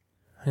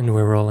And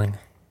we're rolling.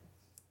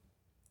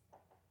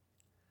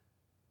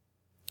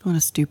 What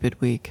a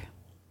stupid week.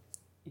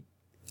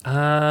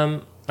 I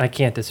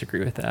can't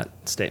disagree with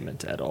that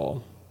statement at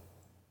all.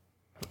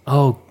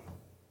 Oh,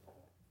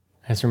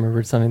 I just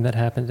remembered something that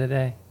happened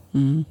today.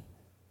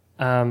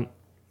 Mm-hmm.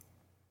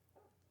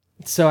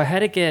 So I had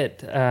to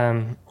get,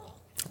 I'm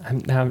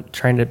now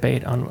trying to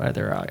debate on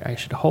whether I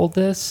should hold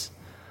this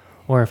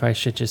or if I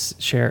should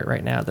just share it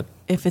right now.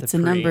 If it's a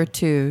number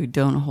 2,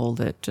 don't hold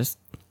it. Just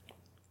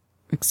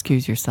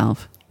excuse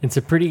yourself. It's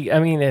a pretty,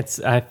 I mean,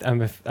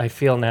 I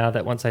feel now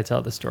that once I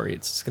tell the story,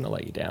 it's just going to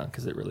let you down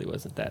because it really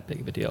wasn't that big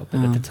of a deal.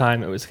 But at the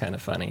time, it was kind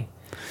of funny.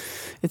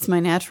 It's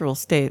my natural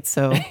state,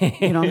 so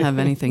you don't have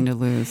anything to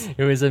lose.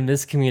 It was a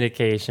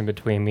miscommunication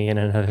between me and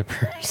another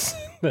person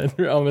that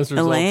almost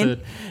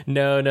resulted.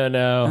 Elaine?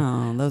 No.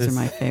 Oh, those are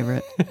my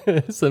favorite.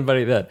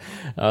 Somebody that,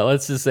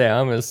 let's just say I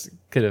almost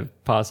could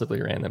have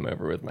possibly ran them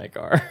over with my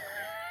car.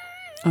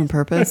 On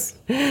purpose?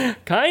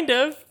 Kind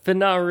of, but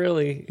not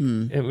really.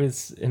 It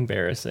was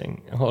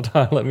embarrassing. Hold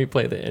on, let me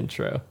play the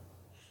intro.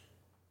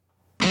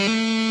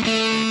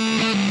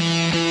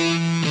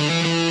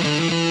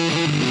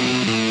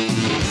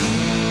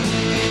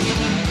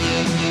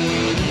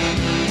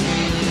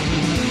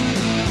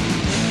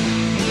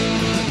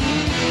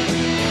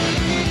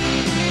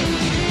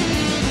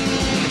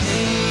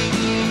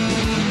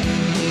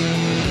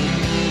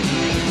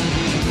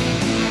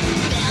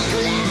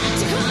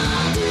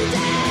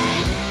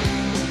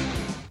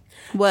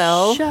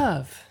 Well,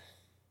 Shove.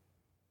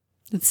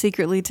 it's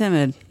secretly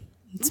timid.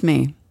 It's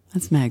me.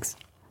 That's Megs.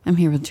 I'm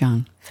here with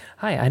John.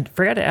 Hi, I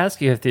forgot to ask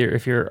you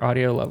if your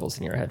audio levels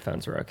in your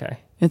headphones were okay.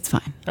 It's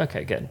fine.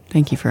 Okay, good.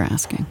 Thank you for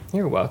asking.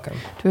 You're welcome.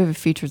 Do we have a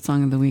featured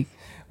song of the week?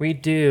 We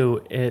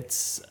do.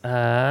 It's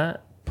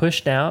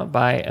Pushed Out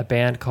by a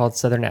band called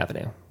Southern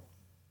Avenue.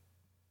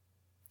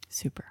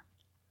 Super.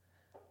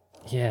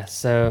 Yeah,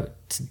 so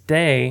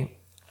today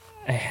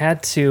I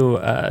had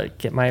to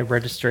get my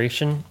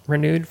registration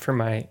renewed for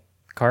my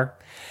car.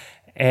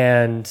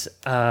 And,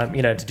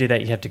 to do that,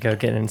 you have to go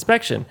get an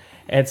inspection.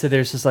 And so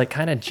there's this like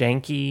kind of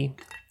janky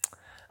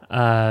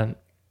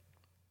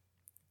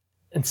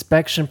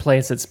inspection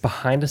place that's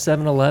behind a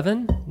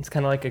 7-Eleven. It's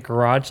kind of like a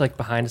garage like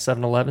behind a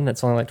 7-Eleven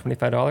that's only like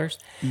 $25.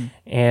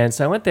 And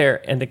so I went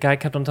there and the guy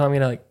kept on telling me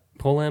to like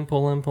pull in.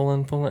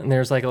 And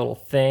there's like a little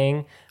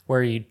thing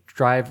where you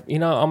drive,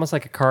 almost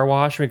like a car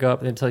wash where you go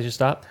up and it tells you to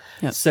stop.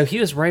 Yep. So he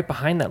was right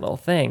behind that little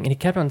thing and he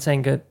kept on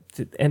saying good.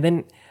 And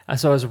then,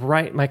 so I was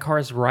right, my car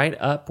is right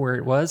up where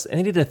it was. And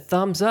he did a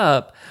thumbs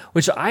up,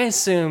 which I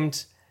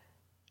assumed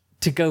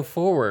to go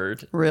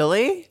forward.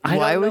 Really?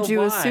 Why would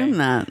you assume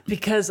that?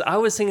 Because I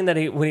was thinking that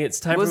when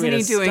it's time for me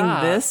to stop. Wasn't he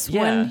doing this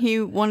when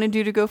he wanted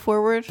you to go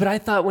forward? But I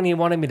thought when he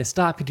wanted me to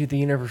stop, he'd do the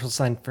universal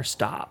sign for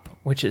stop,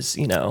 which is,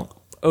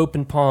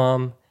 open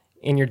palm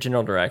in your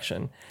general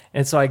direction.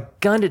 And so I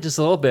gunned it just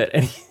a little bit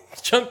and he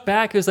jumped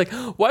back. He was like,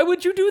 why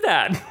would you do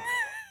that?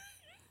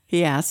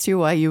 He asked you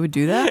why you would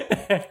do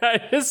that?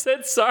 I just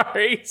said,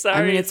 sorry.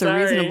 I mean, it's a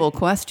reasonable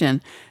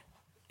question.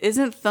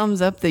 Isn't thumbs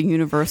up the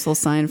universal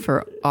sign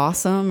for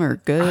awesome or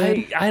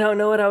good? I don't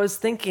know what I was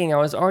thinking. I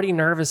was already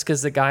nervous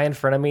because the guy in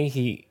front of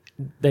me,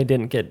 they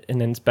didn't get an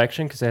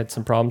inspection because they had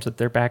some problems with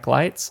their back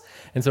lights.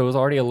 And so it was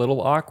already a little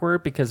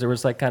awkward because there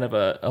was like kind of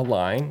a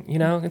line,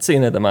 It's the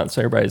end of the month,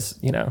 so everybody's,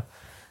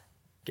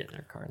 getting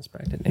their car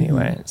inspected.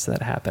 Anyway, so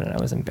that happened and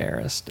I was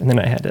embarrassed. And then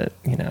I had to,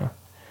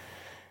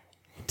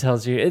 it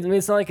tells you,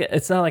 it's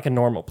not like a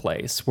normal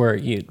place where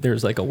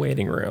there's like a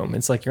waiting room.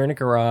 It's like you're in a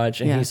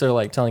garage and he's sort of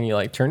like telling you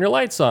like, turn your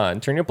lights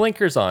on, turn your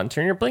blinkers on,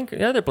 turn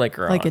the other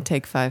blinker on. Like a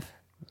Take 5.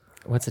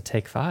 What's a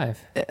Take 5?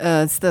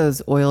 It's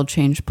those oil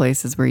change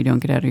places where you don't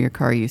get out of your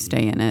car, you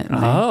stay in it.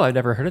 Oh, I've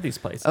never heard of these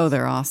places. Oh,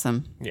 they're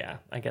awesome. Yeah,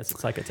 I guess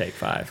it's like a Take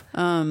 5.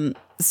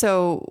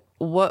 So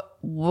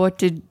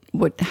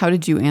how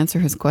did you answer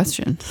his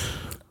question?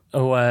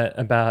 Oh,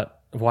 about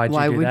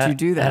why would you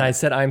do that? And I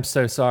said, I'm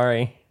so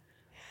sorry.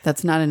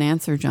 That's not an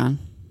answer, John.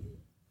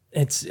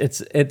 It's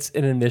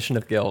an admission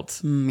of guilt.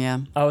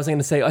 Yeah. I was going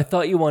to say, I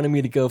thought you wanted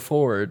me to go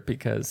forward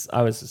because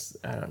I was just,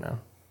 I don't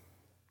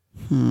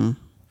know.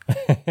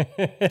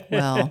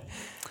 Well,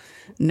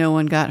 no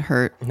one got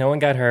hurt. No one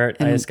got hurt.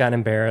 I just got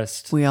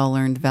embarrassed. We all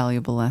learned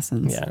valuable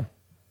lessons. Yeah.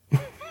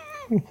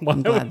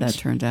 I'm glad that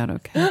turned out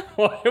okay.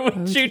 Why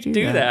would you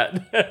do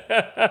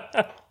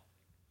that?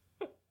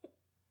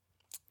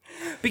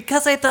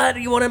 Because I thought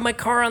you wanted my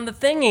car on the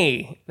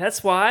thingy.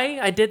 That's why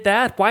I did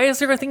that. Why is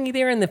there a thingy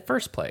there in the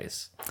first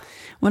place?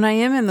 When I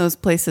am in those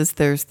places,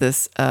 there's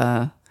this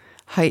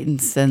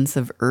heightened sense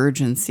of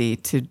urgency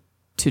to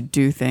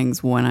do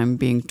things when I'm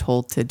being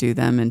told to do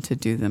them and to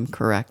do them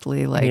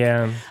correctly.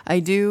 I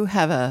do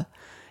have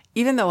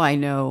even though I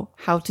know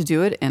how to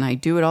do it and I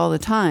do it all the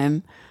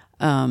time,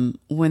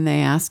 when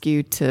they ask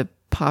you to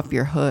pop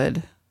your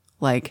hood,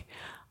 like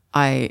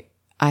I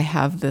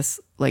have this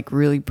like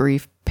really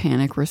brief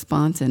panic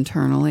response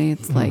internally.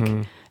 It's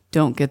like,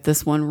 don't get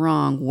this one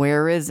wrong.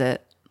 Where is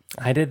it?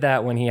 I did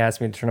that when he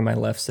asked me to turn on my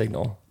left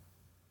signal.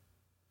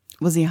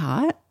 Was he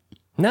hot?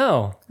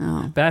 No.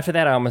 Oh. But after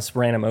that, I almost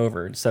ran him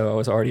over. So I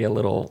was already a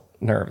little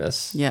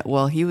nervous. Yeah,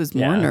 well, he was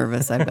more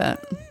nervous, I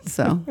bet.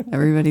 So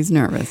everybody's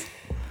nervous.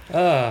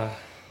 Yeah,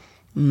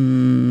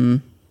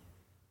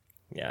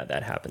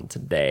 that happened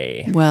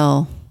today.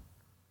 Well,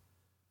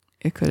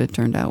 it could have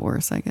turned out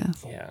worse, I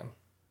guess. Yeah.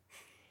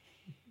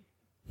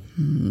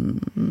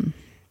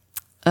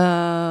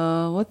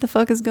 What the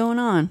fuck is going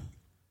on?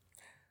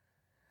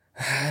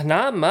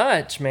 Not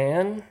much,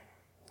 man.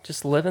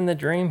 Just living the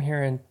dream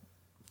here in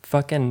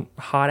fucking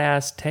hot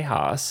ass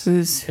Tejas.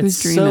 Whose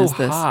dream so is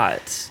this?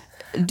 Hot.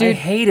 Dude, I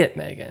hate it,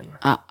 Megan.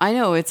 I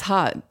know it's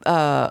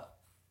hot.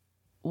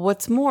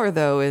 What's more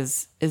though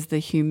is the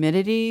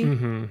humidity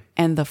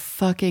and the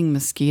fucking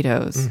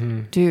mosquitoes,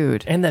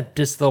 dude. And the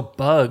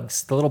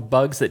little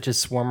bugs that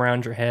just swarm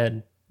around your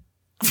head.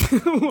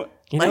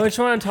 You know which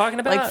one I'm talking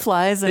about? Like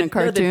flies in a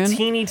cartoon? The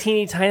teeny,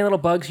 tiny little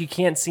bugs you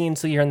can't see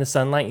until you're in the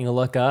sunlight and you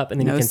look up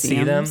and then you can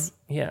see them.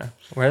 Yeah.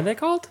 What are they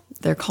called?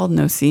 They're called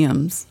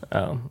no-see-ums.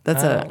 Oh.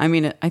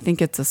 I think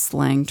it's a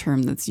slang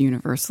term that's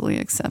universally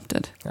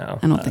accepted. Oh.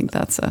 I don't think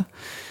that's a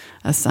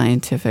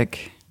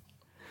scientific...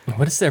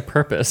 What is their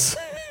purpose?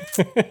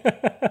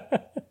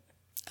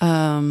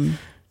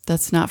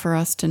 That's not for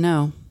us to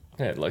know.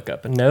 I'd look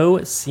up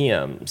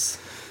no-see-ums.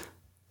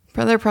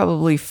 They're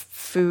probably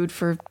food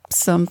for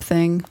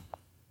something.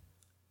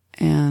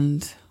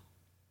 And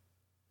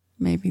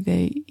maybe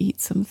they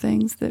eat some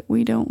things that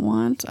we don't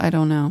want. I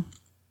don't know.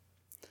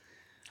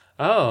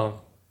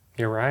 Oh,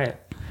 you're right.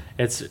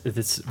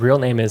 Its real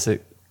name is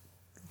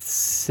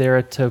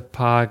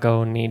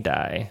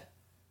Ceratopagonidae.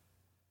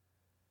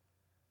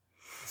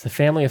 It's a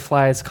family of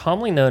flies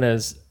commonly known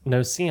as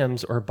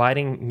no-see-ums or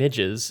biting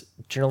midges,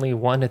 generally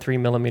 1 to 3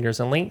 millimeters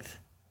in length.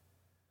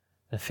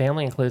 The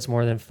family includes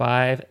more than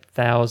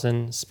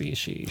 5,000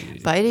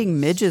 species.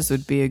 Biting midges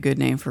would be a good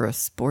name for a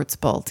sports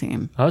ball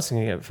team. I was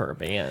thinking of it for a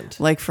band.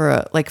 Like for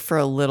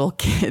a little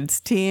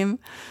kids team.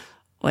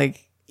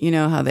 Like, you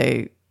know how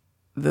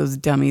those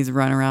dummies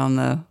run around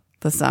the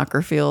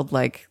soccer field,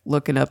 like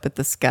looking up at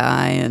the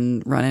sky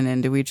and running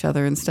into each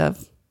other and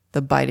stuff.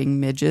 The biting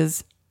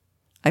midges.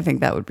 I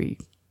think that would be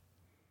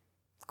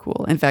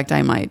cool. In fact,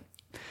 I might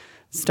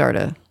start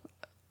a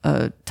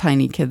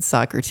tiny kids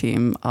soccer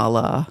team a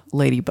la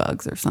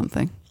Ladybugs or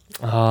something.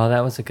 Oh,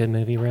 that was a good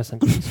movie. Rest in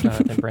peace,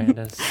 Jonathan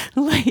Brandis.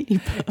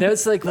 Ladybugs. That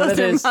was like one of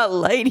those. Not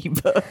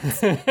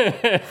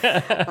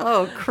ladybugs.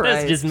 Oh,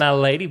 Christ. That's just my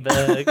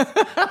ladybug.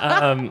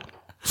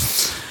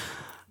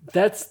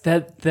 That's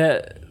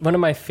one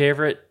of my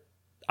favorite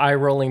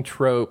eye-rolling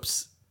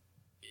tropes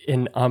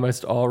in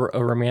almost all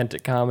a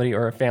romantic comedy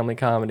or a family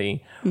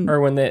comedy, or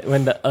when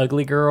the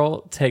ugly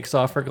girl takes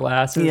off her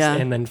glasses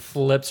and then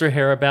flips her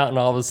hair about, and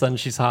all of a sudden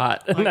she's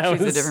hot. And like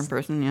she's a different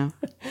person, yeah.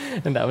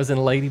 And that was in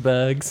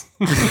Ladybugs.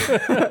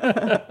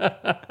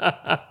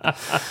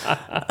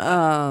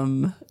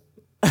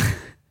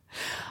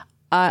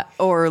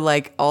 Or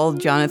like all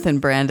Jonathan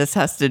Brandis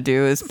has to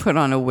do is put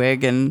on a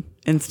wig, and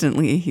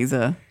instantly he's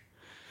a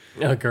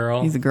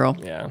girl. He's a girl.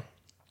 Yeah.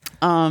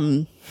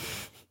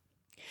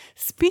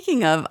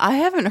 Speaking of, I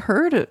haven't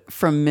heard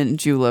from Mint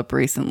Julep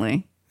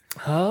recently.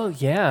 Oh,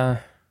 yeah.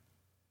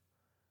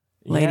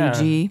 Lady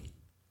G.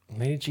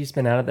 Lady G's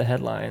been out of the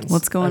headlines.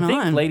 What's going on?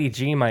 I think Lady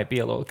G might be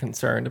a little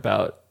concerned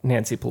about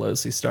Nancy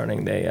Pelosi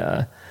starting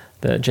the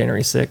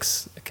January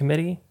 6th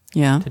committee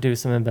to do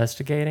some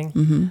investigating.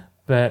 Mm-hmm.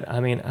 But, I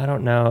mean, I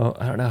don't know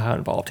how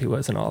involved he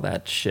was in all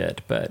that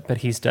shit, but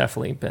he's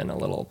definitely been a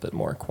little bit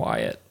more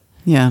quiet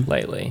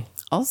lately.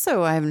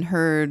 Also, I haven't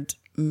heard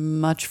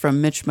much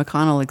from Mitch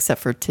McConnell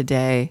except for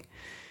today.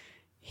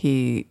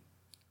 The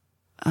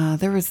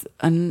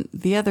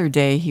other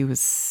day he was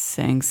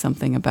saying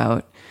something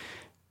about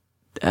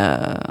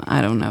I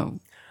don't know,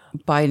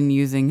 Biden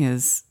using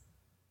his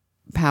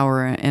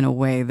power in a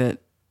way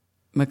that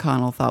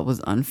McConnell thought was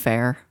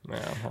unfair,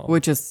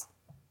 which is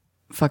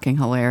fucking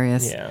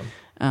hilarious. Yeah.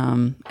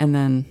 And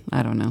then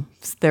I don't know,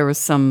 there was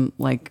some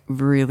like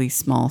really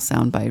small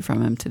soundbite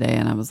from him today,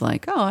 and I was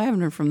like, oh, I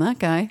haven't heard from that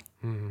guy.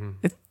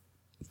 Mm-hmm.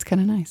 It's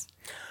kind of nice.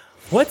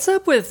 What's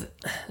up with...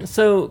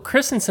 So,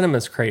 Kristen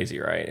Sinema's crazy,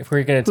 right? If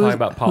we're going to talk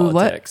about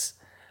politics.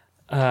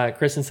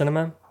 Kristen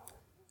Sinema?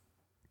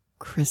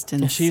 She's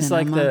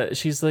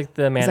Sinema? like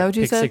the manic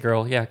pixie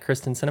girl. Yeah,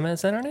 Kristen Sinema.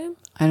 Is that her name?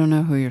 I don't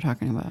know who you're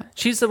talking about.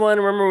 She's the one,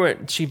 remember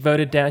when she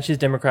voted down... She's a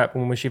Democrat,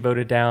 when she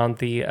voted down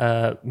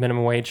the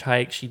minimum wage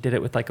hike, she did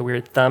it with like a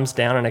weird thumbs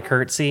down and a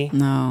curtsy.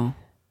 No.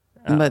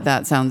 But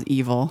that sounds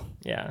evil.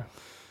 Yeah.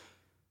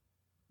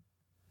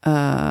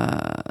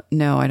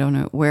 No, I don't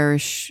know.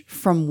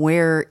 From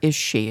where is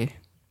she?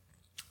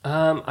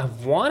 I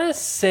want to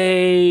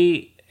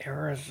say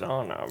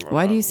Arizona.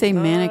 Why do you say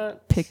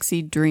manic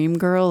pixie dream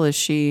girl? Does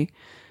she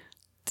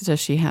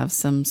have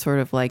some sort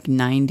of like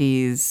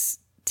 90s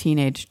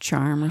teenage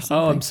charm or something?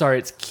 Oh, I'm sorry.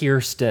 It's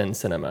Kirsten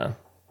Sinema.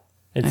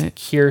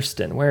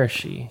 Kirsten. Where is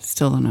she?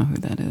 Still don't know who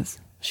that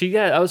is.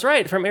 I was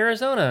right. From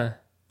Arizona.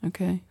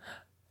 Okay.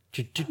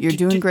 You're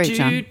doing great,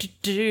 John.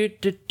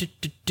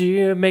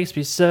 It makes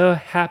me so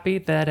happy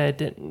that I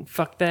didn't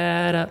fuck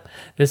that up.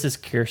 This is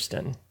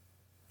Kirsten.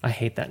 I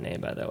hate that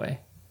name, by the way.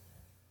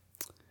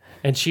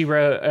 And she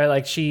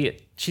wrote, she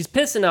she's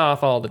pissing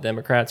off all the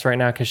Democrats right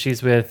now because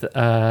she's with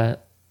Manchin,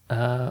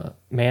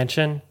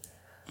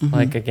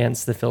 like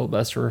against the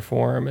filibuster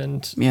reform.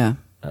 And yeah.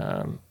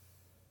 I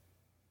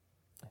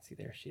see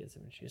there she is,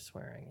 and she's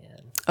swearing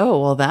in.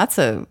 Oh, well, that's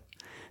a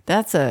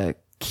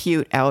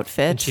cute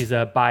outfit. And she's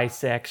a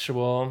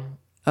bisexual.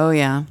 Oh,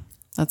 yeah.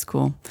 That's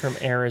cool. From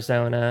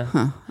Arizona.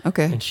 Huh.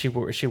 Okay. And she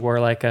wore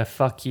like a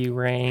fuck you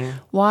ring.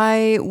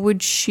 Why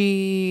would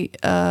she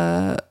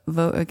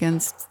vote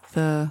against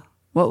the,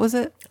 what was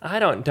it?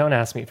 Don't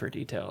ask me for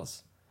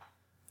details.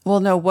 Well,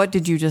 no, what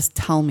did you just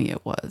tell me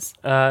it was?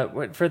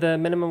 For the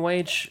minimum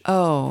wage.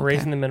 Oh, okay.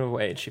 Raising the minimum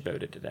wage, she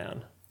voted it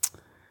down.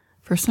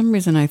 For some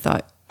reason I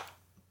thought,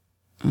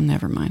 oh,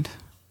 never mind.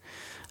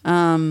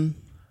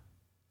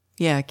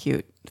 Yeah,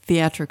 cute.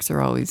 Theatrics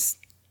are always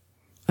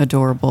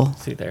adorable.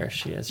 See, there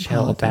she is. She had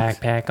a little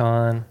backpack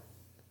on.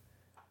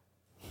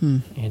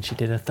 And she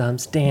did a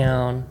thumbs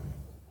down.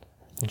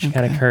 And she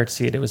kind of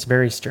curtsied. It was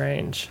very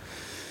strange.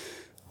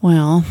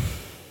 Well,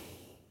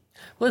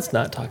 let's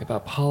not talk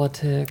about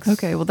politics.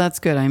 Okay, well, that's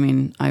good. I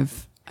mean,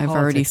 I've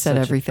already said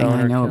everything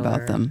I know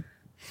about them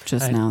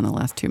now in the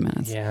last 2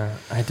 minutes. Yeah,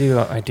 I do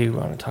want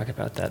to talk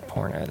about that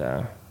porno,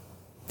 though.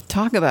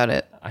 Talk about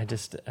it.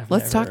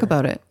 Let's talk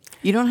about it.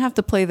 You don't have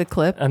to play the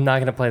clip. I'm not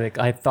going to play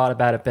I thought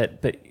about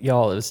it, but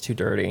y'all, it was too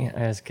dirty.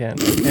 I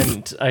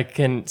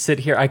can sit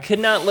here. I could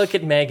not look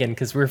at Megan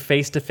because we're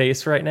face to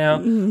face right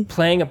now,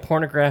 playing a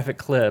pornographic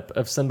clip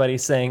of somebody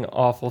saying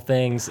awful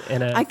things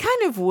in a. I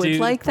kind of would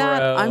like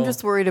that. I'm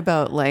just worried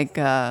about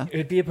it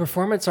would be a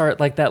performance art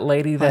like that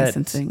lady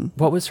licensing.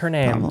 What was her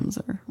name? Problems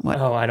or what?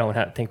 Oh, I don't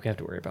think we have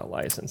to worry about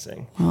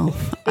licensing. Well,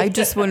 I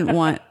just wouldn't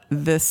want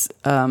this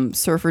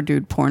surfer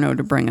dude porno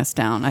to bring us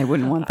down. I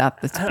wouldn't want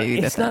that to be.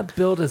 It's not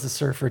billed as a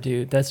surfer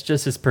dude. That's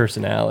just his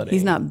personality.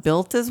 He's not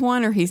built as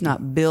one, or he's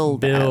not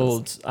billed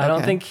as? I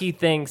don't think I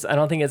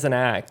don't think it's an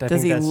act.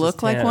 Does he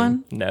look like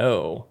one?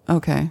 No.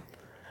 Okay.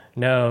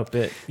 No,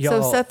 but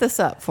y'all. So set this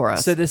up for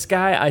us. So this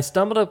guy, I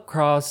stumbled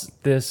across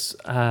this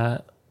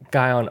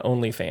guy on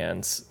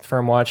OnlyFans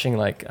from watching,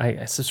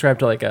 I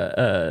subscribed to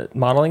a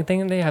modeling thing,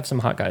 and they have some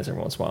hot guys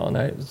every once in a while, and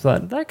I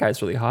thought, that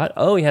guy's really hot.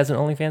 Oh, he has an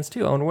OnlyFans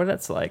too. I wonder what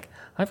that's like.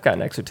 I've got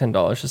an extra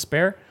 $10 to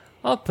spare.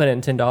 I'll put in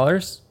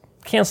 $10,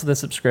 cancel the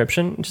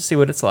subscription, and just see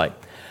what it's like.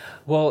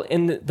 Well,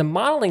 in the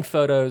modeling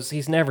photos,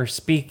 he's never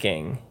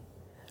speaking,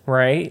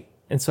 right?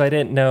 And so I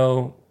didn't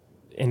know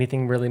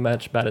anything really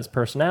much about his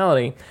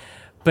personality.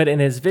 But in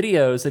his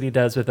videos that he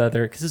does with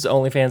because his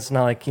OnlyFans is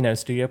not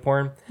studio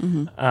porn.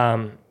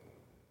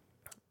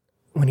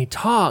 When he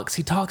talks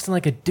in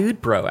like a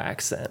dude bro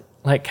accent,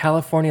 like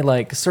California,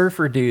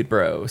 surfer dude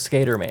bro,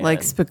 skater man,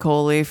 like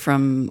Spicoli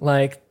from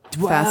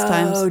Fast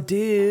Times. Oh,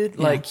 dude,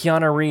 yeah. Like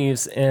Keanu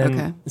Reeves.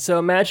 And so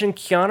imagine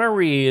Keanu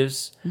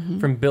Reeves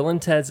from Bill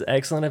and Ted's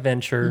Excellent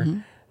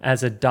Adventure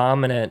as a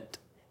dominant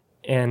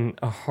in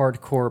a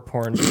hardcore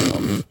porn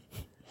film,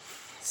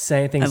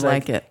 saying things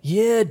like it.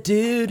 Yeah,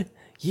 dude.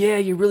 Yeah,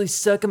 you're really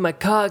sucking my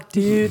cock,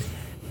 dude.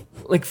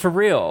 Like, for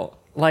real.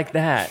 Like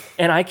that.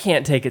 And I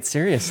can't take it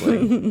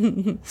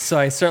seriously. So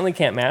I certainly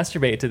can't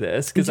masturbate to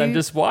this because I'm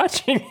just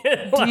watching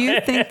it. Do you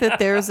think that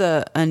there's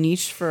a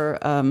niche for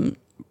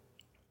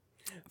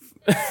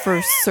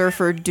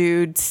surfer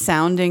dude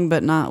sounding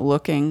but not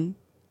looking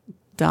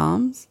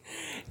doms?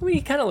 I mean,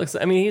 he kind of looks,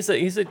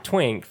 he's a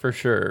twink for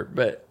sure,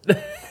 but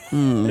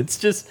it's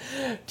just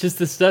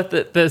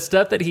the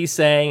stuff that he's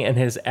saying and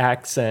his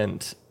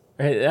accent.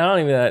 I don't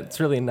even. It's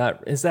really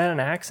not. Is that an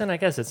accent? I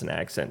guess it's an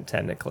accent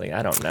technically.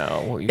 I don't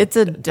know. It's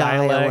a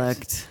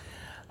dialect.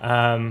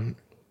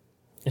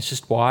 It's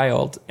just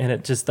wild, and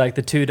it just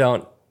the two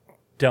don't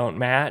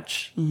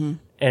match.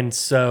 And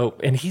so,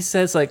 and he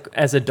says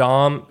as a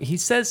dom, he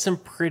says some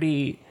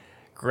pretty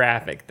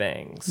graphic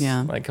things.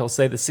 Yeah, he'll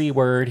say the C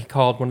word. He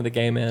called one of the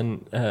gay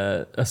men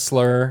a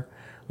slur,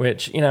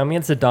 which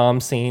it's a dom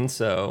scene,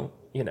 so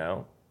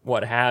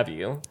what have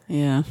you.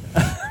 Yeah.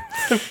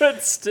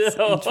 But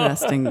still.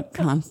 Interesting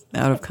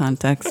out of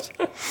context.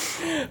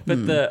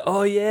 But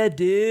oh yeah,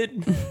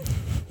 dude.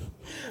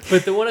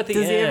 But the one at the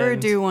end. Does he ever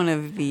do one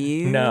of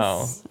these?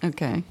 No.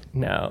 Okay.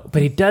 No.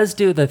 But he does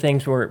do the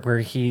things where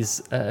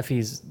he's, if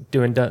he's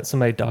doing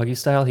somebody doggy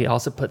style, he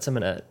also puts him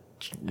in a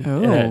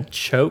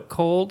choke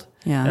hold.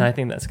 Yeah. And I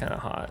think that's kind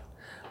of hot.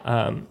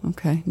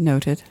 Okay.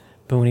 Noted.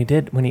 But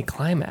when he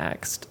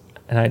climaxed,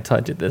 and I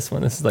did this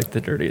one, this is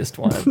the dirtiest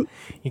one.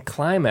 He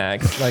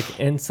climaxed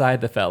inside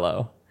the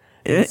fellow.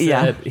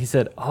 He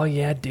said, "Oh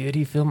yeah, dude,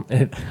 you feel."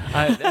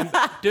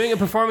 I'm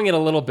performing it a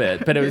little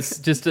bit, but it was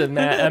just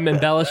I'm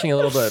embellishing a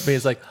little bit. But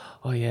he's like,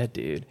 "Oh yeah,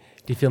 dude, do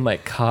you feel my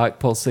cock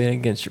pulsating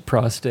against your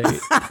prostate?"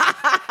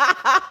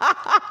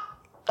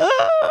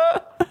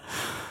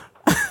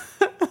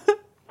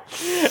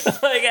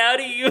 How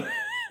do you?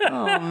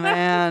 Oh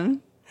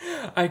man,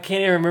 I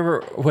can't even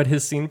remember what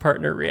his scene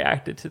partner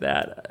reacted to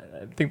that.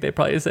 I think they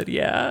probably said,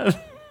 "Yeah."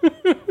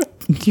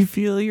 Do you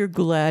feel your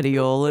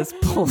gladiolas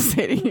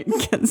pulsating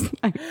against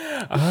my...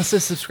 I also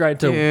subscribe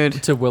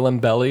to Willem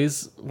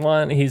Belly's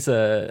one. He's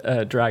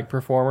a drag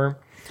performer.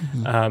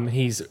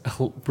 He's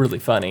really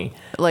funny.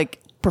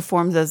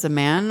 performs as a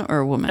man or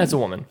a woman? As a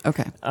woman.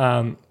 Okay.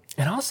 And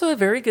also a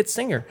very good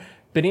singer.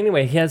 But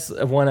anyway, he has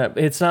one up.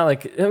 It's not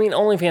like, I mean,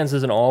 OnlyFans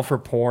isn't all for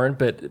porn,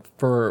 but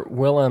for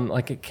Willem,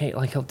 like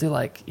he'll do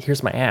like,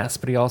 here's my ass,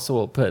 but he also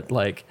will put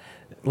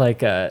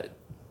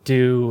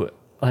do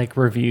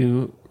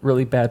review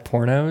really bad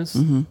pornos,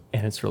 and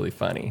it's really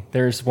funny.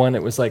 There's one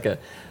that was like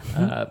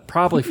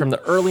probably from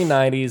the early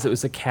 90s. It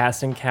was a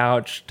casting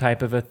couch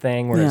type of a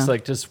thing where it's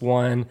like just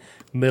one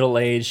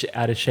middle-aged,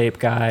 out-of-shape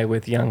guy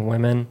with young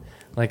women,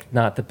 like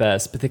not the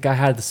best, but the guy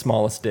had the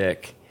smallest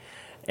dick.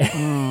 Oh,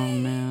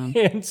 man.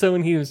 And so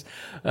when he was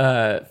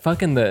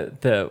fucking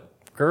the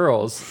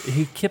girls,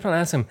 he kept on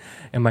asking,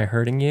 am I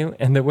hurting you?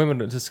 And the women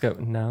would just go,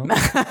 no.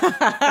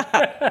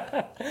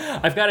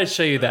 I've got to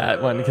show you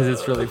that one because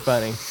it's really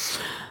funny.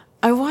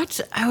 I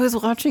was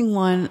watching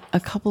one a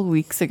couple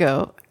weeks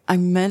ago. I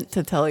meant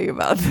to tell you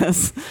about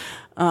this.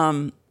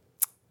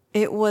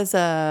 It was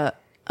a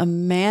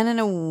man and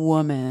a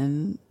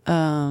woman.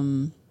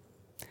 I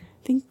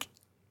think...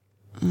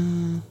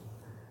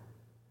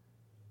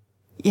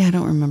 yeah, I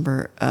don't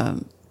remember.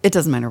 It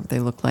doesn't matter what they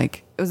look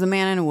like. It was a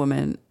man and a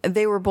woman.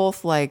 They were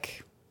both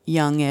like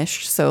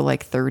youngish, so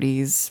like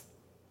 30s.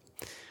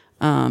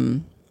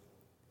 And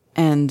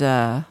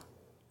I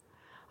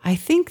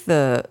think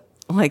the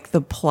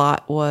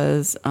plot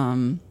was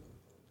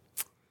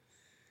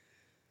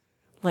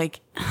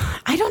like,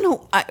 I don't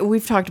know.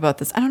 We've talked about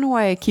this. I don't know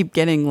why I keep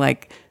getting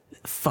like,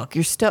 fuck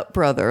your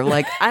stepbrother.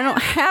 Like, I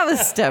don't have a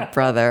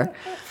stepbrother.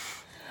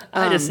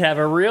 I just have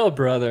a real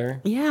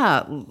brother.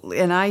 Yeah,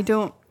 and I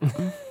don't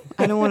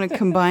want to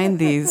combine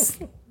these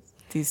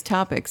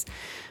topics,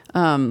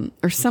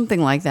 or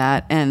something like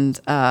that.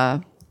 And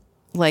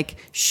like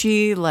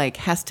she like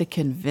has to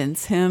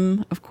convince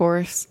him, of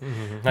course.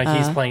 Mm-hmm. Like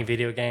he's playing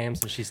video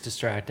games and she's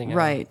distracting him.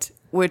 Right.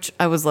 Which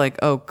I was like,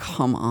 oh,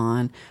 come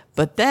on.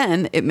 But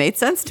then it made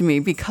sense to me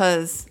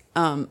because,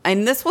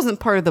 and this wasn't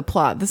part of the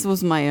plot. This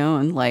was my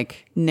own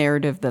like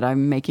narrative that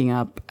I'm making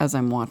up as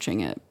I'm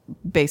watching it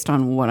based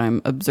on what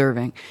I'm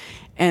observing.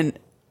 And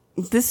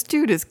this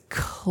dude is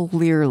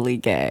clearly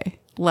gay,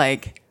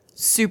 like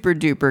super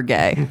duper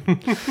gay.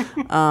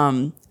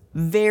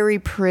 Very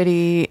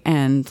pretty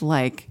and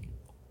like,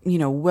 you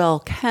know, well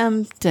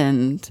kempt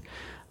and,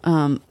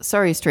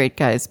 sorry, straight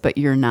guys, but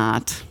you're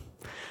not.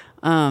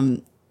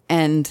 And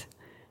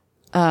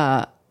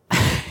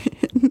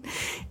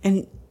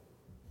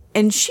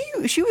she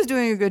was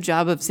doing a good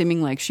job of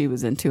seeming like she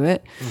was into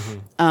it.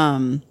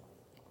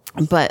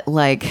 Mm-hmm. But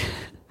like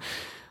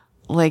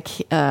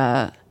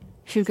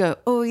she would go,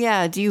 oh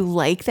yeah, do you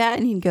like that?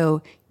 And he'd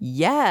go,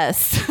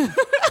 yes.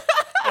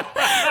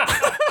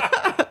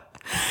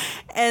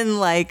 And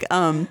like,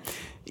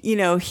 you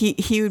know,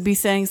 he would be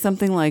saying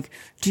something like,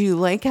 do you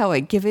like how I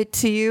give it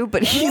to you?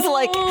 But he's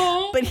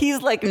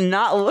like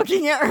not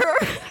looking at her.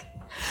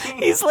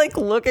 He's like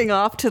looking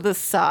off to the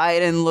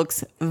side and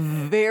looks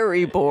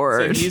very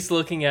bored. So he's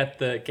looking at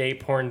the gay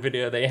porn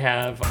video they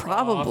have.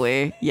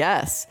 Probably.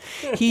 Yes.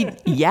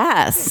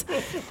 Yes.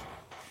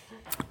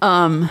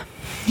 And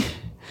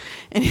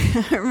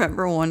I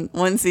remember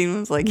one scene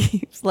was like,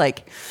 he was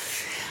like,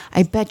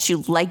 I bet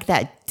you like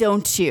that,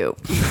 don't you?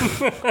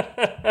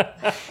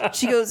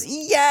 She goes,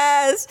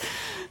 yes.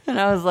 And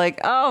I was like,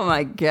 oh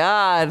my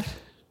God,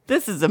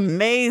 this is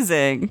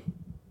amazing.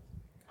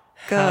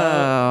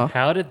 Go.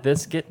 How did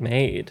this get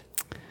made?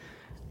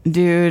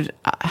 Dude,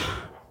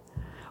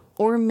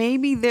 or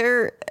maybe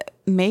there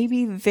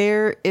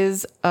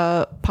is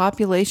a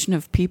population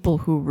of people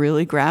who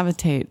really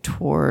gravitate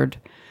toward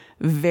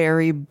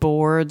very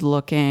bored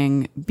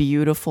looking,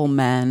 beautiful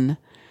men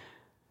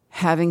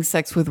having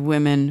sex with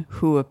women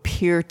who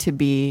appear to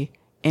be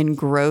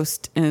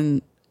engrossed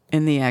in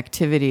the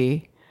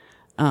activity.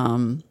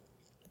 And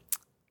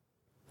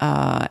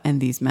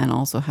these men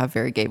also have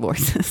very gay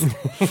voices.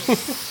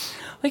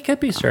 He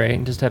could be straight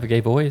and just have a gay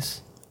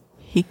voice.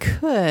 He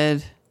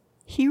could.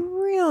 He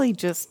really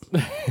just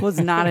was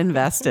not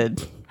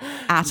invested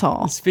at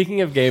all.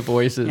 Speaking of gay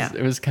voices,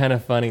 It was kind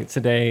of funny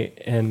today,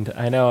 and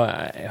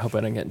I hope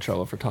I don't get in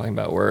trouble for talking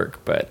about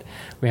work, but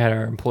we had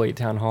our employee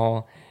town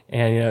hall,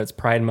 and it's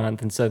Pride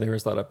Month, and so there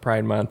was a lot of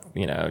Pride Month,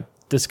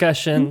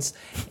 discussions,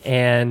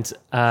 and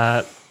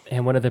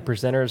one of the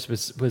presenters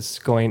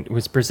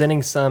was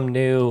presenting some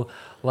new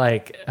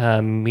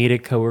meet a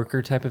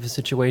coworker type of a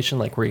situation,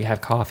 like where you have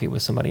coffee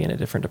with somebody in a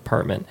different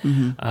department.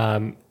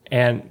 Mm-hmm.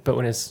 But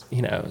when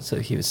so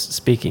he was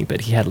speaking,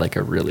 but he had like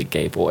a really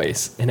gay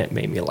voice, and it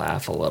made me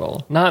laugh a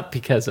little. Not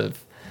because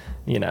of,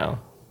 not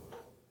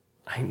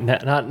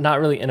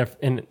really inner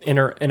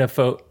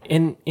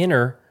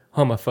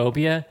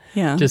homophobia.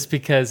 Yeah. Just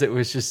because it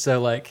was just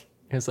so it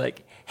was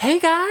like, hey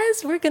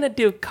guys, we're gonna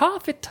do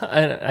coffee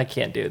time. I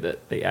can't do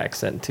the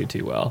accent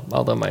too well,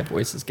 although my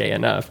voice is gay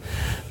enough.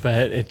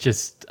 But it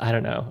just, I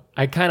don't know.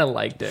 I kind of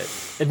liked it.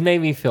 It made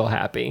me feel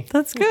happy.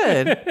 That's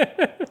good.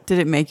 Did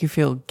it make you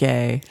feel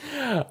gay?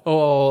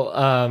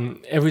 Well,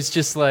 it was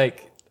just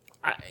like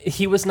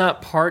he was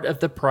not part of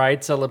the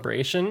Pride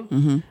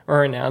celebration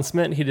or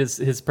announcement.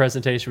 His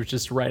presentation was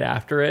just right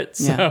after it,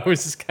 so it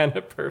was just kind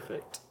of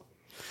perfect.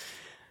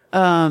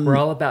 We're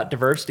all about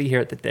diversity here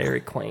at the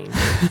Dairy Queen.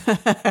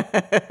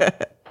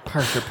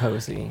 Parker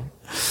Posey.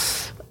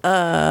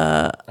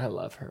 I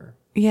love her.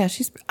 Yeah,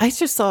 I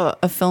just saw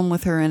a film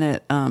with her in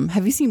it.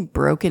 Have you seen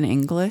Broken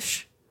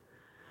English?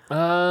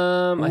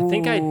 I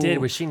think I did.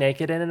 Was she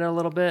naked in it a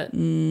little bit?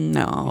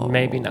 No.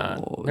 Maybe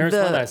not. There's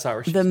one that I saw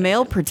where she was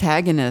male naked.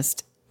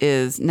 Protagonist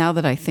is, now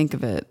that I think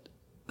of it,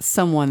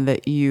 someone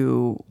that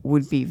you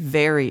would be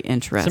very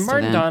interested So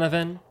Martin in.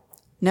 Donovan?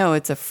 No,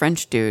 it's a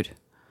French dude.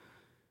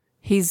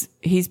 He's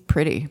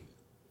pretty.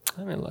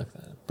 Let me look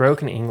that up.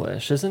 Broken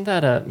English. Isn't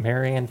that a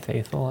Marianne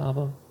Faithfull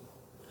album?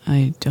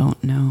 I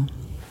don't know.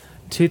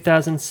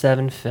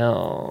 2007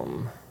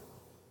 film.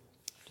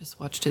 Just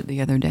watched it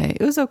the other day.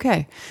 It was okay.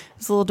 It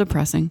was a little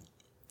depressing.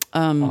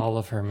 All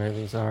of her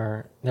movies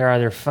they're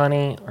either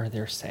funny or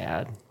they're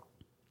sad.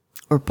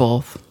 Or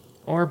both.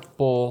 Or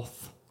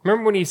both.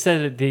 Remember when you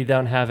said that they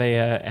don't have a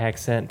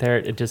accent there?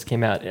 It just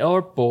came out.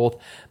 Or both.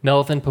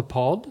 Melvin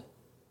Papald?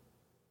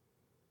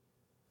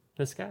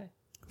 This guy?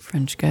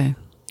 French guy.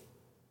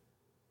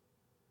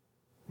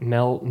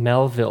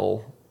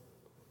 Melville.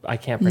 I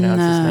can't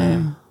pronounce his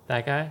name.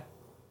 That guy?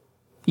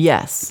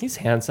 Yes. He's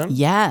handsome.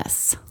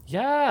 Yes.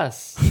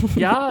 Yes.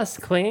 Yes,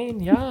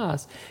 Queen.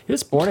 Yes. He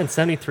was born in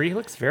 73. He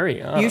looks very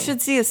young. You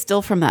should see a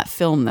still from that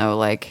film, though.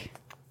 Like,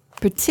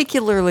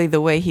 particularly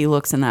the way he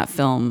looks in that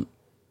film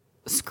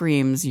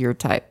screams your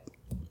type.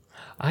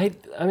 I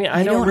mean,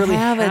 I don't really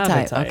have a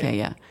type. Okay,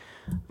 yeah.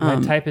 My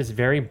type is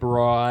very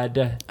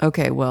broad.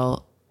 Okay,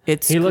 well,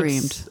 it He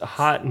screamed. looks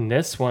hot in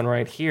this one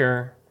right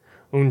here.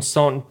 Un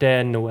son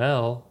de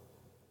Noël.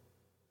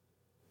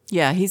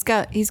 Yeah, he's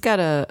got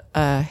a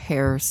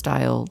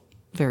hairstyle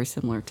very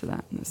similar to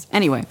that.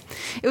 Anyway,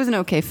 it was an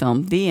okay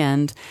film. The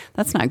end.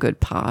 That's not good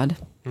pod.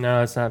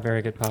 No, it's not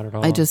very good pot at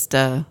all. I just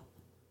had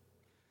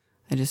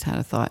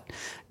a thought.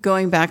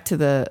 Going back to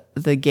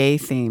the gay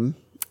theme.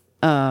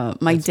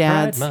 My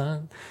dad's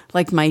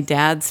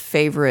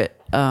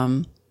favorite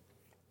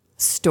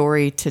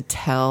story to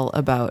tell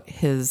about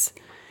his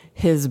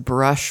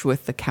brush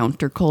with the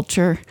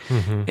counterculture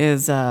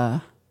is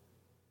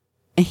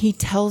and he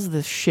tells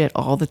this shit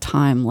all the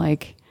time.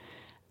 Like,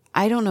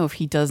 I don't know if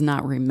he does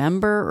not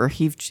remember or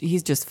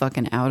he's just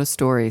fucking out of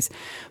stories,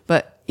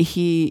 but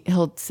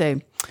he'll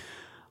say,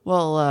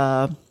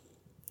 well,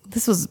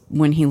 this was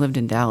when he lived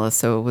in Dallas,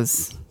 so it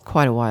was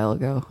quite a while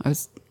ago. I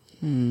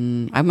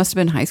must have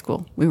been in high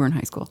school. We were in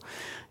high school.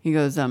 He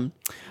goes,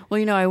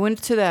 well, I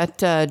went to that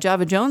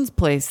Java Jones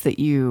place that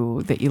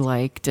you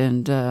liked,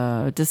 and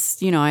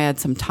just, I had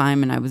some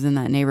time and I was in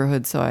that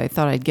neighborhood, so I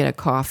thought I'd get a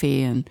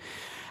coffee, and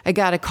I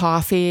got a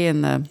coffee,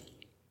 and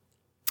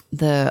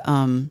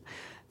the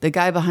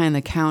guy behind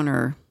the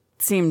counter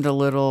seemed a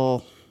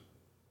little,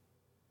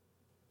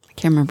 I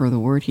can't remember the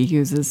word he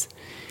uses.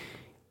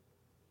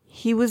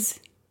 He was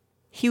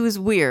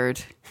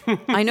weird.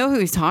 I know who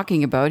he's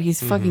talking about.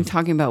 He's fucking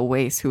talking about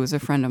Wace, who was a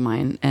friend of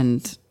mine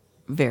and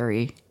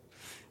very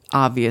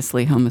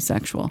obviously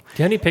homosexual. Do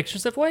you have any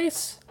pictures of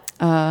Wace?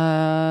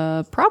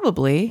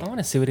 Probably. I want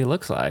to see what he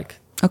looks like.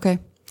 Okay.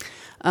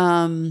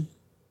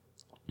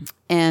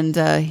 And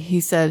he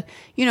said,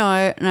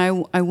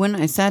 I went,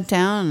 I sat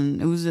down,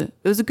 and it was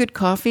a good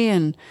coffee,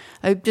 and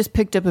I just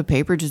picked up a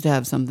paper just to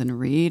have something to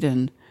read,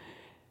 and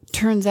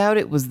turns out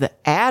it was The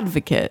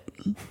Advocate.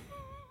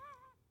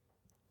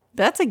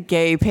 That's a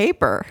gay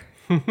paper.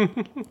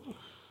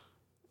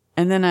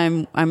 And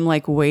then I'm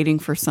like waiting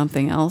for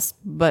something else,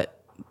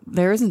 but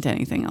there isn't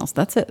anything else.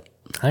 That's it.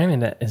 I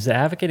mean, is The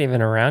Advocate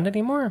even around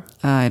anymore?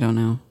 I don't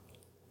know.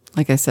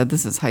 Like I said,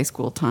 this is high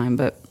school time,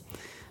 but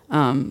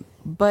for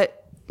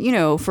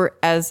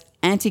as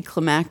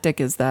anticlimactic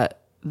as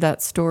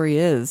that story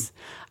is,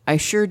 I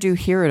sure do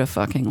hear it a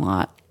fucking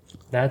lot.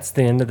 That's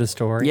the end of the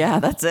story? Yeah,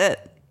 that's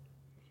it.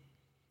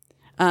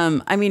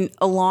 I mean,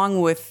 along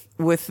with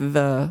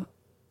the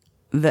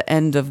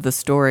end of the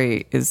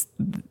story is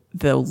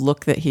the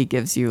look that he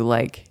gives you,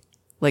 like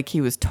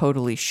he was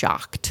totally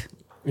shocked.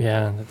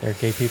 Yeah, that there are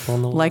gay people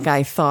in the world. Like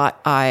I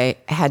thought I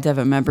had to have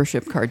a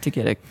membership card to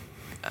get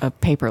a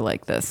paper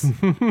like this.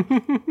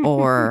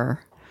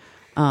 Or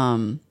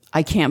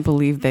I can't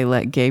believe they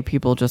let gay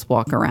people just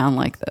walk around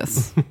like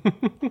this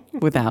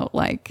without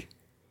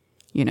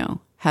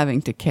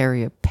having to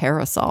carry a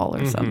parasol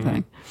or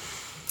something.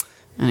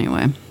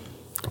 Anyway.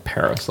 A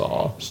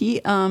parasol. He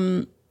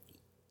got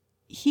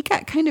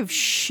kind of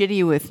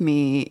shitty with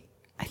me.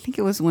 I think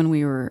it was when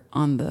we were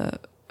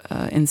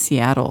in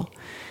Seattle.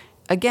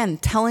 Again,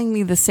 telling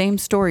me the same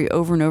story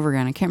over and over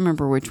again. I can't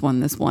remember which one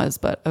this was,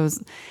 but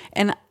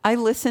I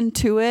listened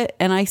to it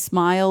and I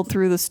smiled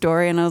through the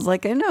story and I was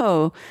like, I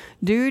know,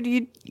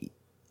 dude,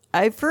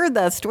 I've heard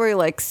that story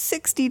like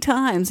 60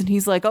 times. And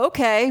he's like,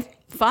 okay,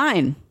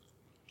 fine.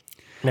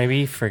 Maybe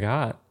he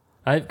forgot.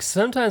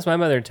 Sometimes my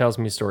mother tells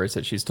me stories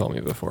that she's told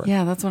me before.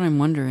 Yeah, that's what I'm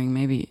wondering.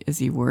 Maybe is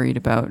he worried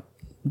about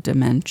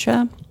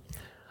dementia?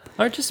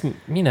 Or just,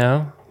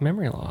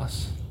 memory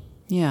loss.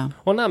 Yeah.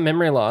 Well, not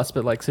memory loss,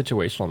 but like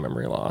situational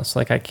memory loss.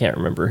 Like I can't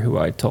remember who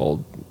I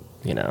told,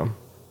 I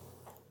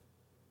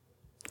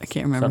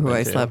can't remember who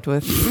I slept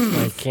with.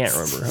 I can't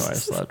remember who I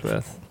slept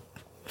with.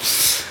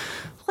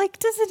 Like,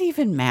 does it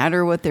even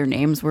matter what their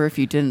names were if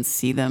you didn't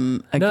see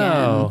them again?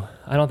 No,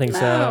 I don't think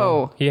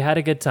so. You had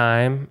a good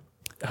time,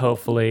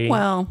 hopefully.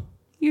 Well,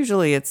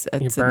 usually it's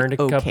you burned a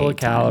couple of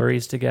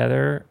calories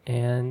together,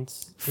 and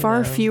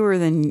far fewer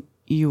than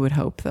you would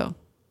hope, though.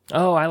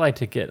 Oh, I like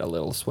to get a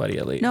little sweaty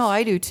at least. No,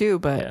 I do too,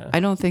 but I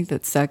don't think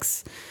that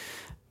sex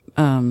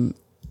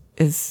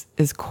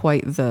is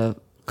quite the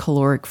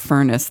caloric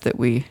furnace that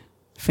we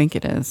think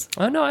it is.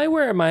 Oh no, I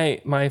wear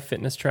my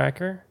fitness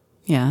tracker.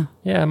 Yeah.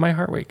 Yeah, my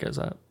heart rate goes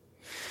up.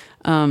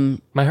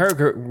 My heart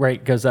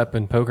rate goes up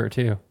in poker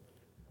too.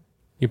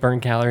 You burn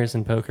calories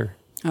in poker.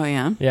 Oh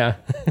yeah? Yeah.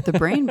 The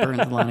brain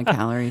burns a lot of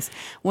calories.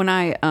 When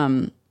I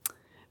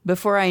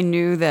before I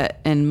knew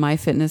that in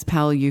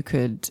MyFitnessPal you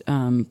could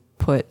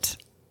put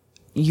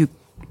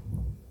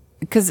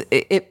because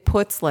it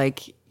puts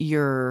like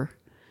your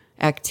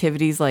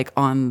activities like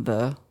on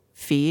the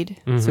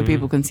feed so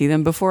people can see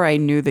them. Before I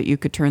knew that you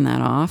could turn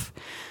that off,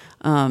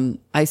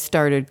 I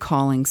started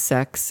calling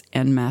sex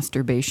and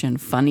masturbation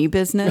funny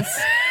business.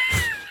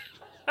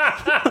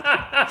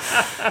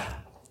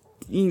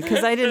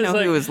 Because I didn't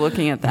know who was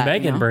looking at that.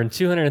 Megan burned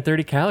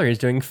 230 calories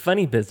doing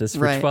funny business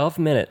for 12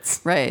 minutes.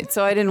 Right.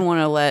 So I didn't want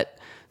to let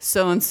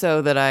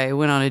so-and-so that I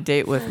went on a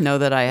date with know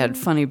that I had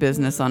funny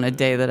business on a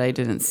day that I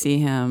didn't see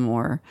him,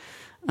 or,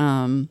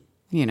 I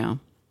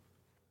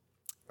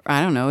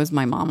don't know. Is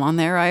my mom on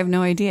there? I have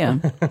no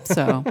idea.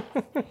 So,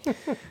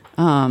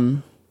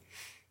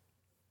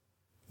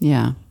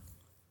 yeah.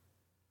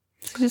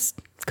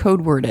 Just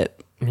code word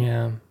it.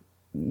 Yeah.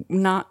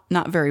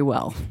 Not very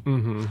well.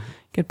 Mm-hmm.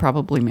 Could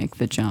probably make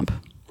the jump.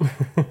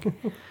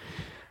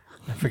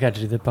 I forgot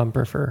to do the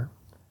bumper for.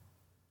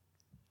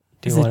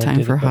 Is it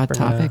time for hot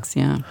topics?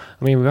 Yeah.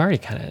 I mean, we already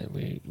kind of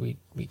we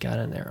got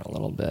in there a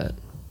little bit.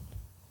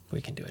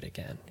 We can do it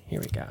again.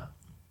 Here we go.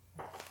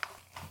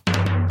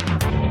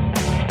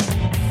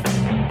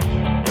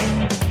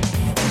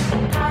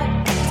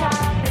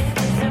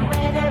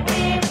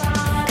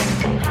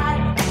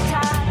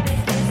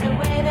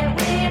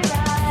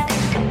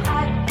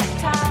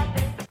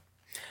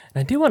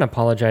 I do want to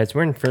apologize.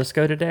 We're in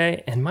Frisco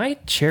today, and my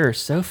chair is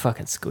so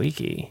fucking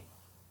squeaky.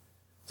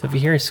 So if you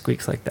hear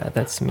squeaks like that,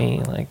 that's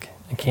me. Like,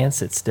 I can't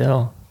sit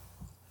still.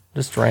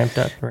 Just ramped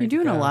up. You're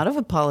doing a lot of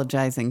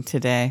apologizing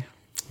today.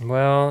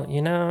 Well,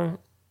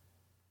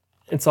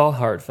 it's all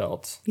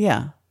heartfelt.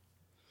 Yeah.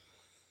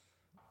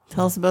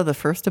 Tell us about the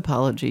first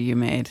apology you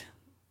made.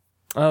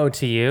 Oh,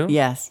 to you?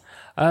 Yes.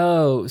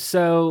 Oh,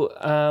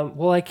 so,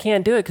 well, I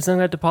can't do it because I'm going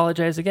to have to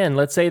apologize again.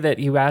 Let's say that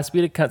you asked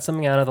me to cut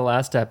something out of the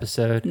last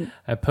episode.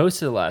 I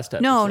posted the last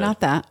episode. No,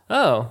 not that.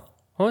 Oh,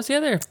 what was the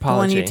other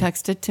apology? The one you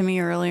texted to me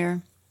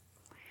earlier.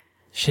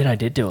 Shit, I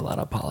did do a lot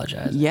of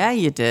apologizing. Yeah,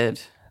 you did.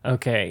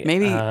 Okay.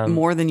 Maybe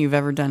more than you've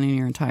ever done in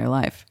your entire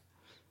life.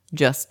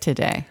 Just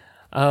today.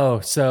 Oh,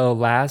 so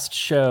last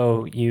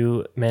show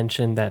you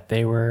mentioned that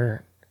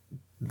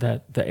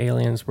that the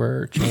aliens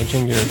were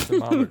changing your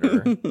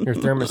thermometer, your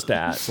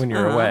thermostat when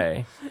you're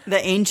away. The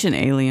ancient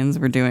aliens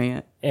were doing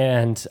it.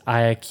 And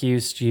I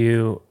accused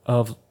you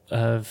of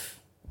I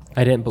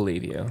didn't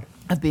believe you.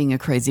 Of being a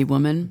crazy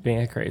woman? Being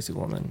a crazy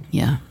woman.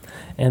 Yeah.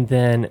 And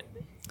then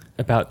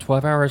about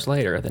 12 hours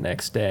later, the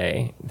next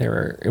day,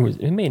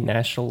 it made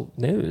national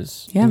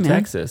news in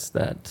Texas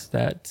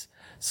that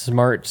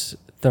smart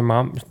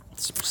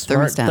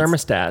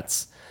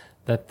thermostats,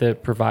 that the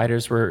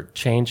providers were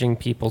changing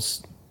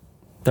people's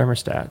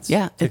thermostats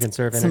to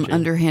conserve energy. Some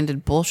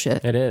underhanded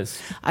bullshit. It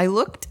is. I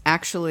looked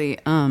actually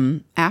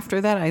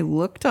after that. I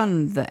looked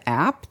on the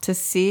app to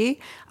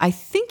see. I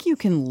think you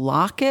can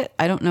lock it.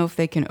 I don't know if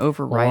they can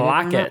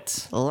override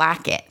it.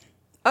 Lock it.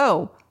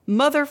 Oh,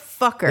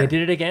 motherfucker! They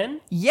did it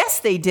again?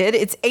 Yes, they did.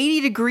 It's 80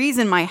 degrees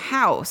in my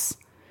house.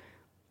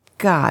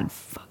 God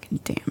fucking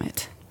damn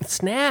it!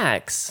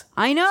 Snacks.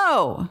 I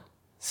know.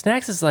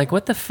 Snacks is like,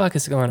 what the fuck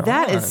is going on?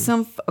 That is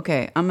some.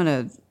 Okay, I'm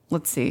gonna.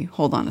 Let's see.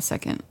 Hold on a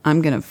second.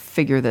 I'm going to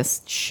figure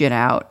this shit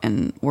out,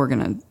 and we're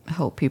going to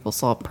help people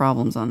solve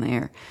problems on the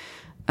air.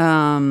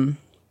 All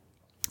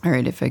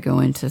right. If I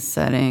go into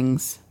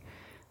settings,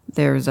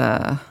 there's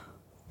a...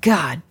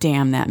 God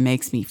damn, that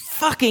makes me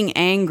fucking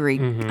angry.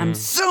 Mm-hmm. I'm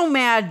so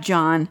mad,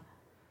 John.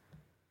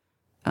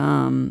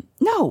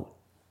 No,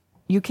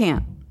 you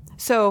can't.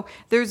 So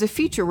there's a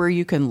feature where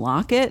you can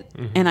lock it,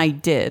 and I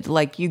did.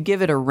 Like, you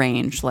give it a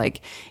range. Like,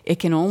 it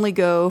can only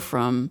go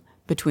from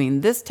between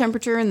this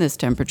temperature and this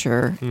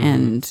temperature,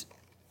 and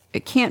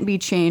it can't be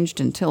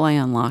changed until I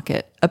unlock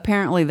it.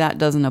 Apparently that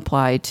doesn't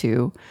apply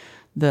to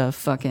the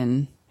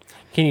fucking...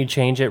 Can you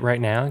change it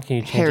right now? Can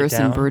you change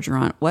Harrison it down?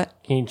 Bergeron. What?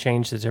 Can you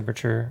change the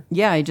temperature?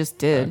 Yeah, I just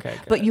did. Okay,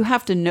 but you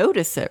have to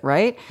notice it,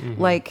 right?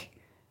 Like,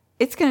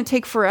 it's going to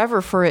take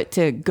forever for it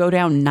to go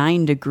down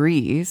 9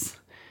 degrees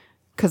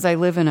because I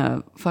live in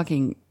a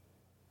fucking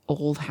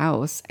old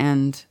house,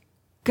 and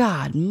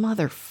God,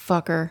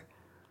 motherfucker.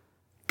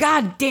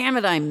 God damn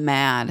it, I'm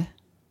mad.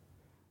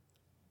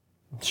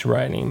 Just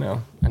write an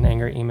email, an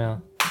angry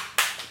email.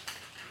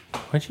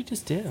 What'd you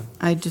just do?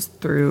 I just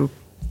threw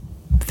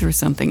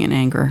something in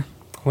anger.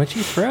 What'd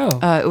you throw?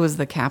 It was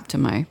the cap to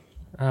my...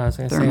 I was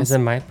going to say, is it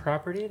my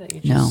property that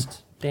you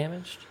just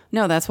damaged?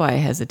 No, that's why I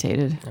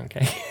hesitated.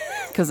 Okay.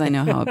 Because I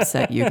know how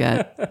upset you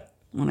get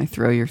when I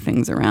throw your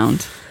things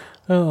around.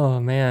 Oh,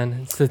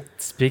 man. So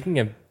speaking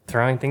of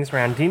throwing things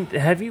around,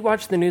 have you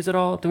watched the news at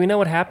all? Do we know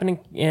what happened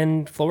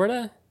in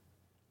Florida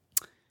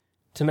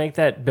to make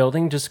that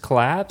building just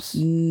collapse?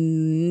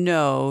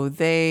 No,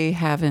 they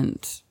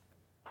haven't.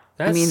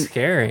 That's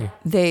scary.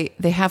 They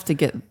have to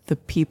get the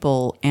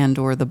people and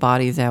or the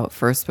bodies out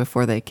first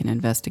before they can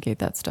investigate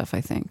that stuff, I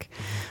think.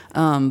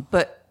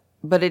 But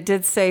it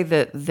did say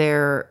that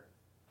there's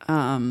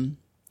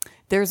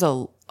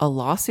a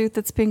lawsuit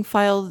that's being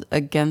filed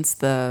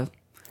against the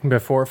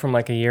before from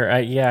like a year.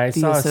 I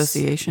saw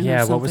association.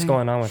 Yeah, what was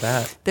going on with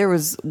that? There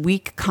was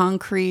weak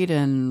concrete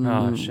and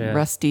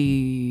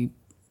rusty.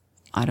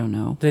 I don't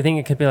know. Do you think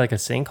it could be like a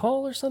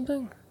sinkhole or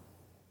something?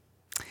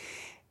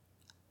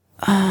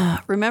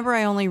 Remember,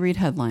 I only read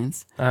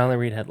headlines. I only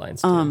read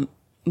headlines too.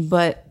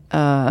 But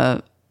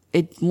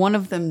one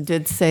of them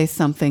did say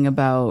something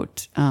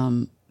about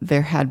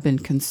there had been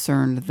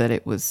concern that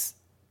it was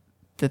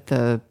that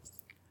the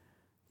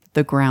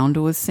ground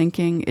was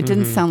sinking. It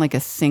didn't sound like a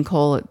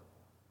sinkhole.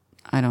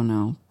 I don't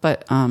know,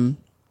 but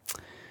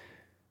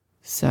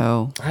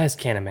so I just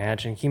can't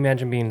imagine. Can you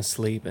imagine being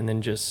asleep and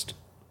then just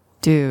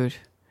dude?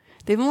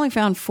 They've only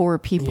found 4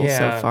 people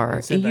so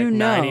far. Like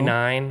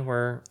 99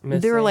 were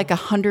missing. There are like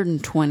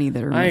 120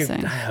 that are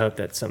missing. I hope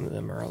that some of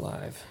them are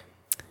alive.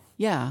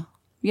 Yeah,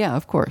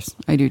 of course,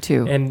 I do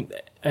too. And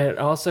I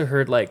also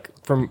heard like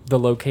from the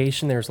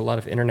location, there's a lot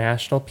of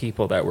international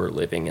people that were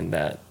living in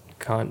that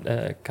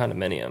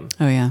condominium.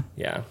 Oh yeah,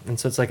 and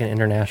so it's like an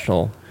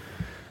international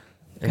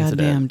incident.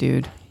 Goddamn,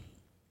 dude.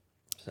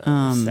 So,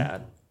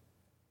 sad.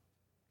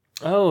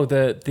 Oh,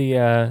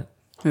 the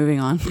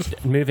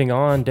Moving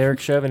on, Derek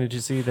Chauvin, did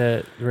you see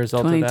the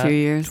result of that? 22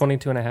 years.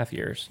 22 and a half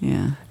years.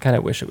 Yeah. Kind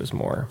of wish it was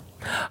more.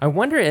 I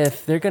wonder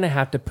if they're going to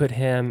have to put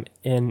him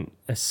in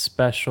a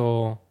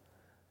special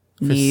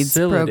needs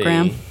facility.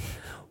 Program.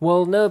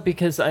 Well, no,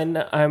 because I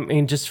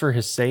mean, just for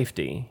his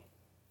safety.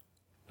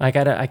 I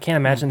can't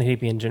imagine that he'd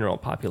be in general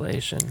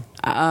population.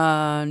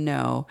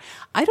 No.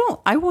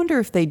 I wonder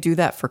if they do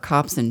that for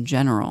cops in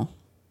general.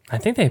 I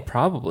think they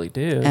probably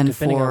do, and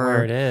depending on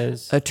where it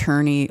is.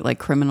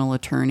 Criminal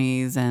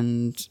attorneys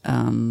and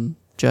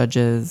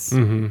judges.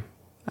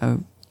 Mm-hmm.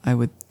 I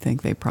would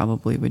think they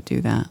probably would do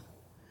that.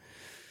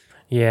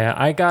 Yeah,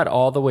 I got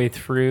all the way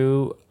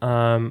through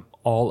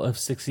all of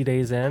 60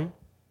 Days In.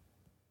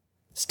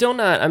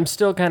 I'm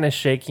still kind of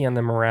shaky on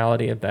the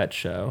morality of that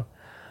show.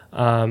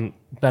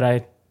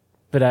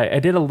 But I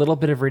did a little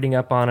bit of reading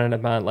up on it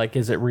about, like,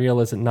 is it real?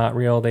 Is it not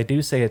real? They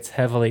do say it's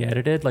heavily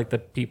edited. Like, the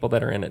people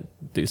that are in it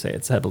do say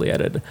it's heavily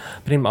edited.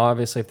 But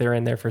obviously, if they're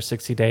in there for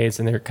 60 days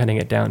and they're cutting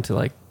it down to,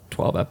 like,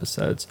 12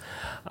 episodes.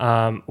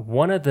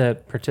 One of the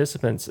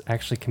participants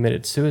actually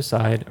committed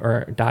suicide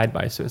or died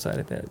by suicide,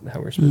 I think,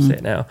 how we're supposed to say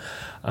it now.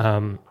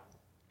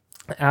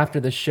 After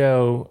the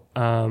show,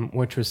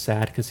 which was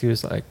sad because he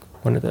was, like,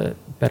 one of the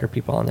better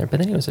people on there. But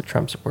then he was a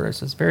Trump supporter,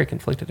 so I was very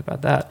conflicted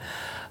about that.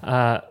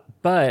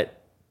 But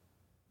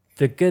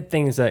the good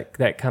things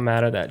that come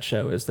out of that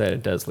show is that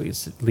it does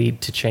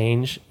lead to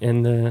change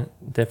in the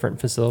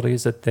different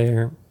facilities that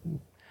they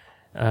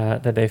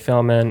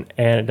film in,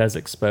 and it does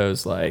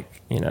expose,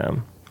 like,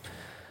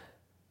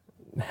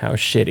 how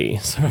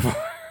shitty some of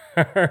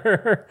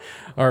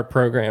our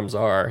programs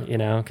are,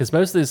 because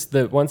most of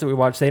the ones that we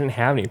watched, they didn't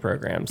have any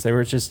programs. They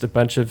were just a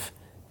bunch of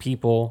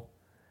people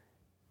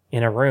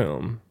in a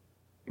room,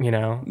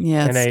 Yeah,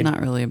 it's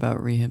not really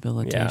about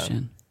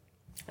rehabilitation.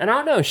 Yeah. And I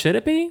don't know, should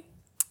it be?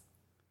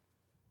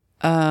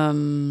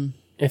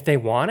 If they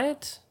want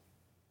it?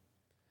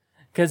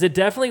 Because it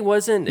definitely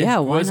wasn't. Yeah,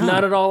 it was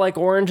not at all like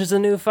Orange Is the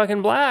New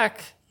Fucking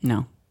Black.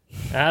 No.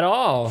 At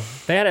all.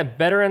 They had it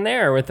better in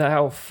there with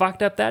how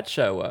fucked up that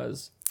show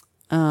was.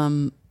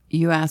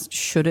 You asked,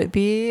 should it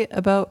be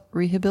about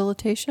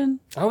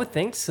rehabilitation? I would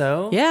think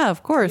so. Yeah,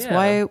 of course.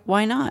 Yeah.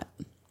 Why not?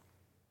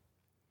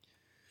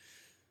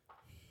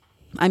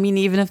 I mean,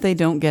 even if they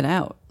don't get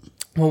out.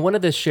 Well, one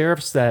of the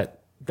sheriffs that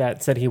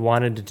said he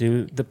wanted to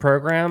do the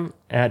program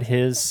at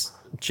his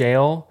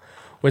jail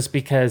was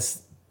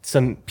because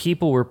some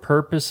people were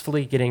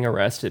purposefully getting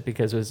arrested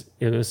because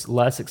it was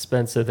less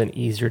expensive and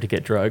easier to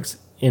get drugs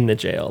in the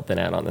jail than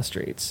out on the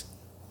streets.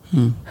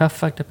 How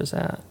fucked up is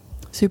that?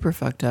 Super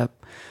fucked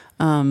up.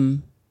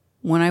 When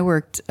I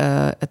worked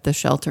at the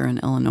shelter in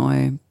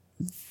Illinois,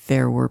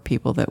 there were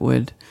people that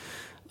would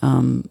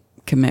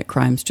commit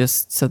crimes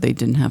just so they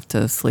didn't have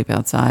to sleep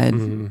outside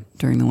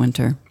during the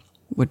winter,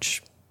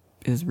 which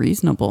is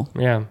reasonable.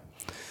 Yeah.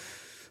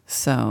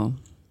 So,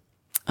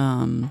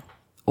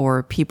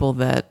 or people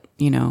that,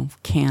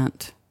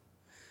 can't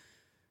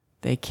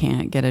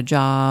get a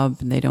job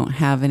and they don't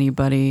have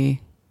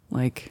anybody,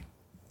 like,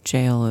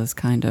 jail is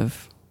kind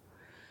of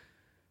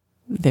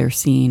their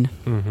scene,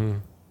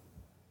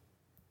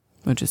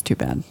 which is too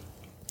bad.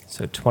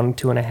 So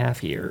 22 and a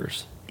half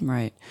years.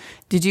 Right.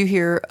 Did you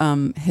hear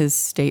his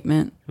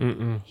statement?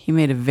 Mm-mm. He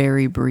made a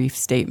very brief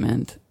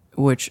statement,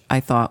 which I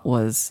thought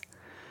was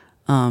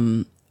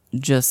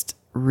just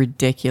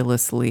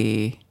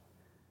ridiculously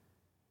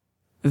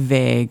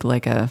vague,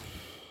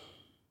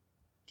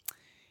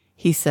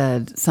 he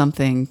said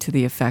something to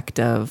the effect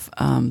of,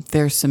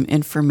 there's some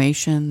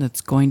information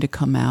that's going to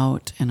come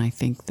out, and I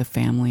think the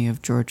family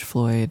of George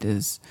Floyd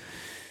is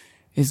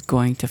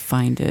going to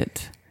find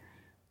it.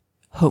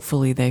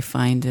 Hopefully they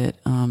find it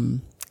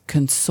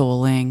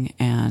consoling.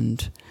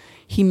 And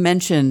he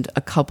mentioned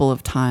a couple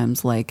of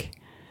times, like,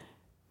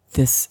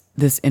 this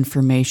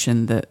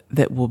information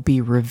that will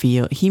be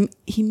revealed. He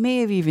may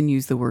have even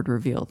used the word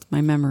revealed.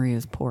 My memory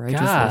is poor. I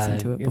just listened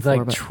to it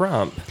before. Like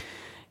Trump.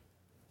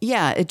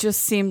 Yeah, it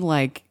just seemed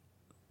like,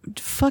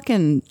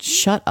 fucking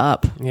shut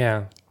up.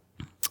 Yeah.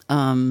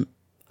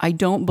 I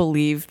don't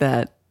believe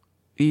that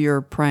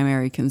your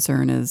primary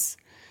concern is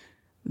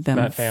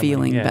them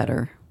feeling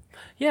better.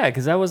 Yeah,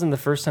 because that wasn't the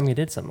first time he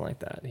did something like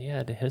that. He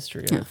had a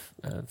history of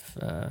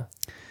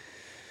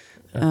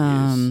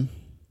abuse.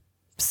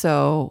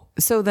 So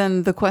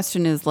then the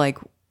question is, like,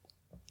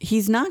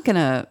 he's not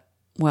gonna.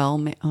 Well,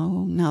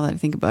 now that I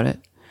think about it,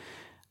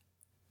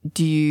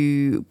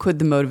 could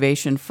the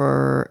motivation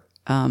for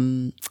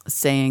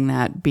saying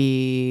that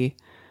be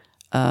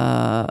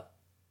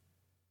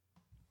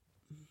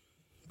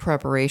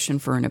preparation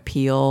for an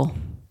appeal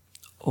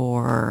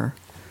or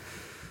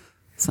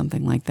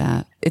something like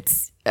that?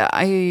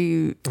 What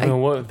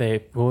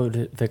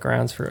would the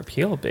grounds for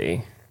appeal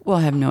be? Well,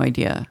 I have no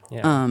idea.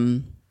 Yeah.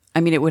 I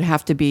mean, it would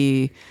have to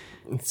be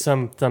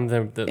something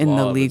in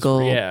the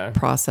legal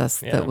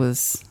process that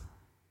was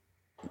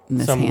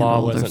mishandled, some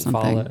law wasn't or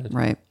something, followed.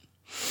 Right?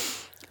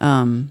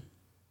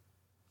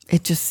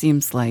 It just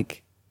seems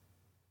like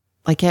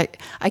I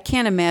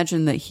can't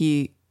imagine that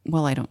he.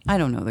 Well, I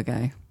don't know the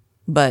guy,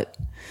 but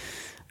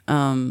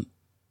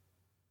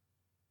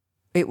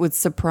it would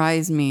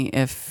surprise me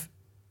if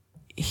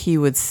he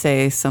would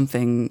say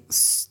something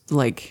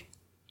like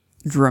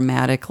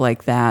dramatic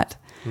like that.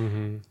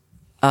 Mm-hmm.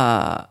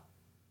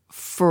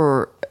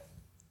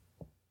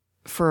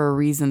 For a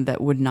reason that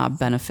would not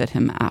benefit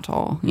him at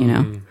all, you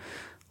know?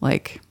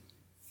 Like,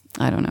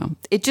 I don't know.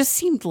 It just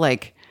seemed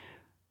like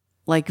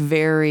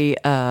very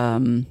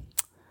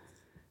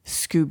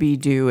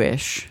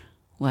Scooby-Doo-ish.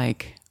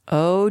 Like,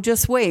 oh,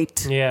 just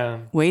wait. Yeah.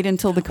 Wait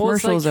until the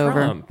commercial's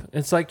over.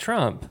 It's like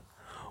Trump.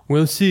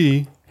 We'll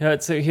see.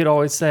 He'd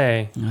always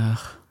say,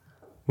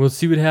 we'll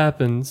see what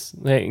happens.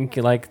 Like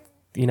a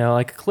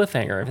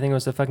cliffhanger. Everything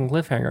was a fucking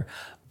cliffhanger.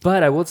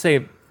 But I will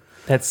say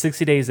that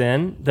 60 days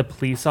in, the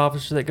police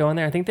officers that go in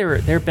there, I think there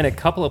have been a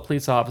couple of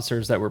police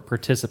officers that were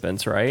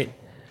participants, right?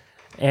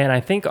 And I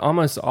think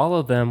almost all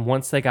of them,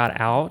 once they got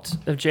out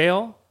of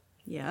jail,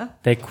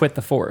 they quit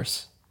the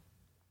force.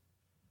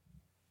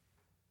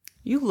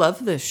 You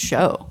love this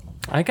show.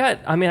 I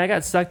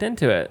got sucked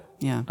into it.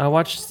 Yeah. I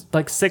watched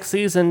like 6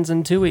 seasons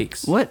in 2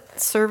 weeks. What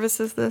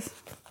service is this?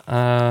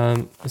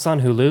 It's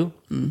on Hulu.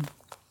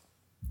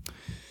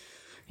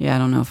 Yeah, I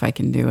don't know if I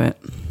can do it.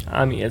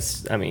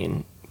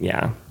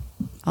 Yeah.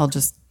 I'll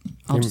just.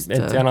 I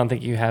don't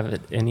think you have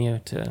it in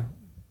you to.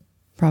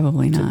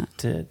 Probably not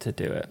to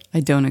do it. I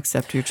don't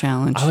accept your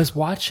challenge. I was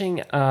watching.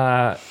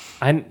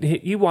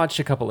 You watched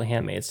a couple of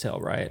 *Handmaid's Tale*,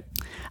 right?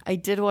 I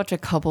did watch a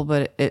couple,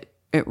 but it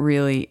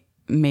really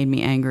made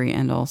me angry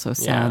and also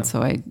sad, Yeah.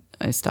 so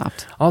I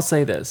stopped. I'll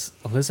say this: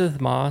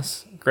 Elizabeth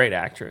Moss, great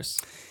actress,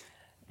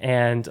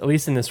 and at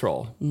least in this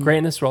role, great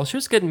in this role. She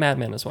was good in *Mad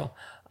Men* as well.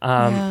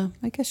 Yeah,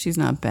 I guess she's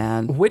not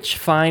bad. Which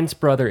Fiennes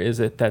brother is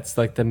it that's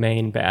like the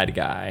main bad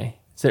guy?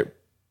 Is it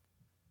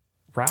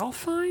Ralph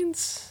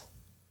Fiennes?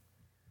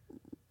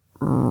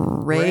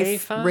 Ray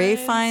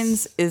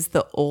Fiennes is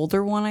the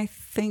older one, I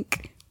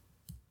think.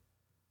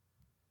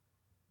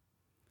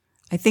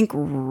 I think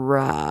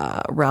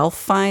Ralph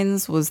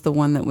Fiennes was the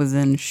one that was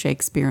in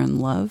Shakespeare in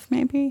Love,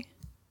 maybe?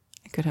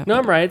 I could have. No,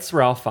 I'm right. It's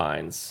Ralph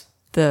Fiennes.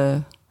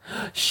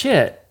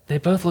 Shit, they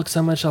both look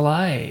so much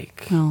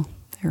alike. Well,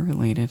 they're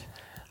related.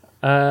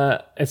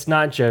 It's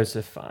not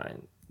Joseph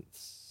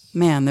Fiennes.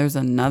 Man, there's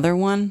another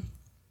one.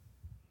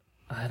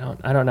 I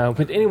don't know.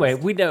 But anyway,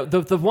 we know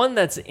the one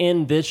that's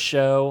in this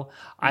show,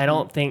 I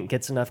don't think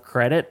gets enough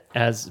credit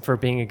as for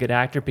being a good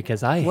actor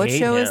because I hate him. What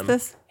show is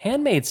this?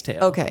 *Handmaid's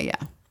Tale*. Okay,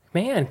 yeah.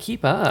 Man,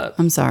 keep up.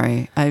 I'm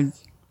sorry. I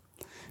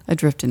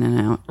drifted in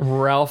and out.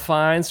 Ralph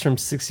Fiennes from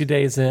 60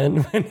 Days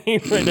In when he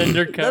went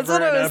undercover. That's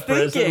what I was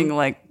thinking.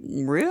 Like,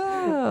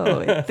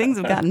 real things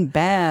have gotten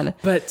bad.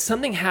 But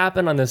something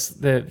happened on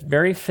the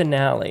very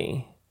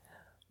finale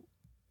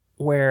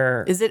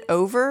where... Is it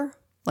over?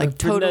 Like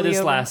totally this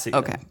over? last season.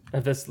 Okay.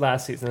 Of this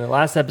last season. The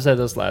last episode of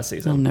this last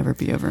season. It'll never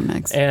be over,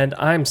 Megs. And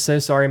I'm so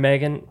sorry,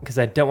 Megan, because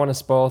I don't want to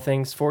spoil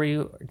things for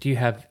you. Do you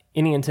have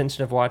any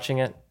intention of watching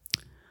it?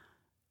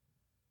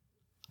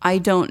 I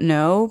don't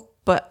know,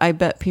 but I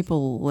bet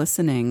people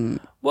listening.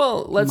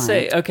 Well, let's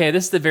say, okay,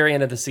 this is the very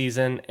end of the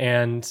season,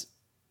 and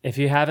if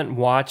you haven't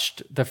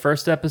watched the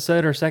first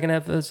episode or second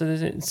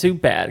episode, it's too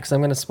bad because I'm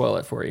going to spoil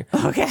it for you.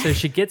 Okay. So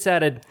she gets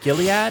out of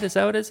Gilead. Is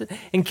that what it is?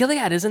 And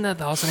Gilead, isn't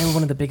that also name of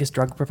one of the biggest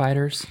drug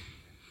providers?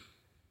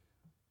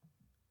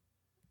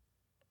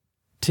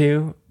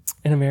 Too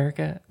in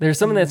America. There's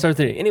something that starts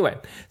to anyway.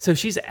 So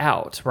she's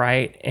out,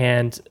 right?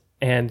 And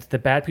the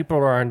bad people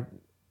are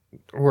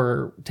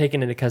were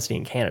taken into custody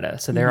in Canada,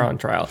 so they're on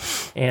trial.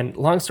 And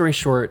long story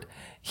short,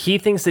 he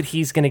thinks that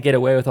he's going to get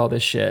away with all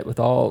this shit, with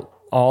all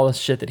the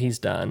shit that he's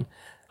done,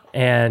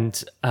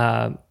 and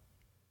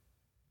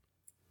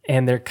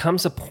there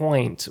comes a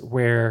point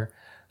where,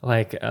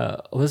 like,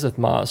 Elizabeth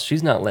Moss,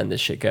 she's not letting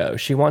this shit go.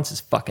 She wants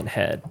his fucking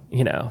head,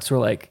 you know. So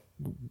we're like,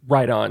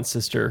 right on,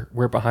 sister.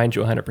 We're behind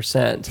you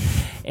 100%.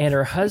 And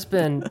her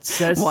husband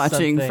says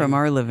watching something, from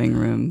our living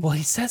room. Well,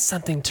 he says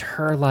something to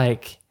her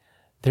like,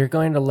 they're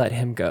going to let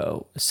him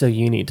go, so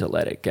you need to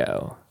let it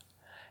go.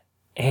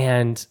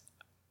 And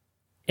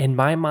in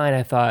my mind,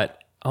 I thought,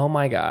 oh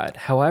my God,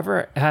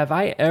 however,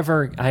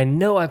 I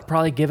know I've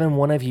probably given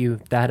one of you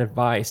that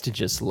advice to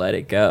just let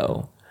it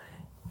go.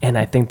 And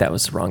I think that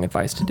was the wrong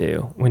advice to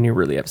do when you're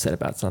really upset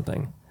about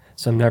something.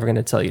 So I'm never going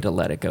to tell you to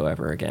let it go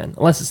ever again,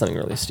 unless it's something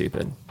really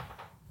stupid.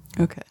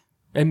 Okay.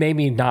 It made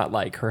me not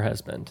like her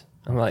husband.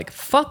 I'm like,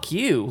 fuck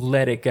you,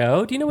 let it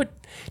go. Do you know what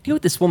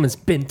this woman's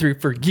been through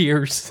for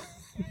years?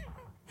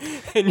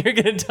 And you're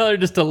going to tell her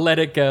just to let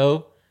it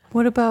go?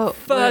 What about...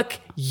 Fuck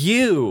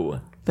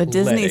you. But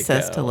Disney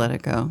says to let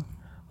it go.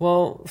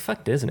 Well,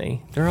 fuck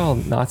Disney. They're all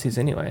Nazis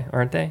anyway,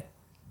 aren't they?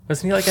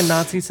 Wasn't he like a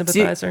Nazi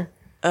sympathizer?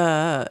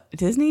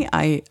 Disney?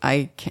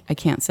 I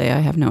can't say. I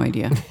have no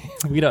idea.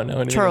 We don't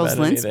know anything Charles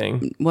about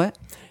anything. What?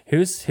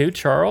 Who?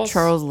 Charles?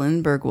 Charles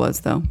Lindbergh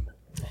was, though.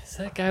 Is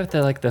that guy with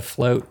the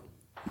float?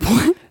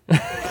 What?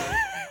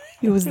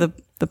 He was the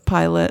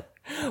pilot.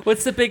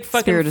 What's the big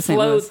fucking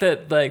float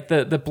that, like,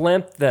 the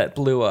blimp that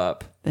blew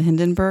up? The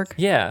Hindenburg?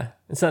 Yeah.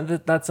 That's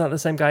not the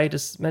same guy you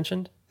just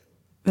mentioned?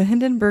 The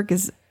Hindenburg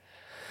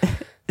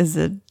was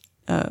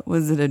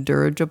it a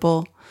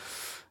dirigible?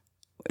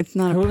 It's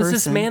not a person. Who was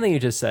this man that you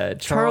just said?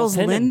 Charles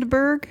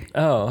Lindbergh?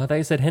 Oh, I thought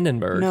you said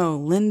Hindenburg. No,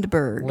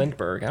 Lindbergh.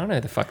 Lindbergh. I don't know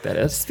who the fuck that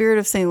is. Spirit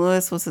of St.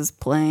 Louis was his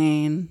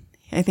plane.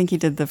 I think he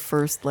did the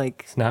first,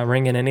 like... It's not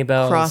ringing any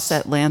bells.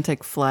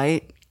 Cross-Atlantic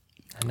flight.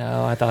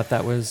 No, I thought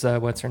that was,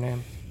 what's her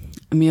name?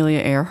 Amelia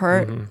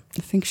Earhart. Mm-hmm.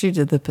 I think she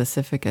did the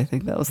Pacific. I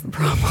think that was the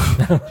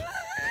problem.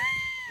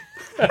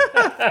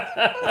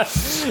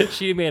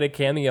 She made a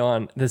cameo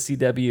on the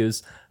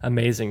CW's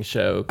amazing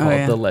show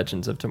called The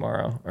Legends of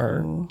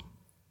Tomorrow.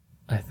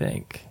 I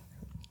think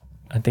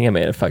I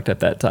may have fucked up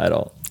that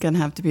title. It's gonna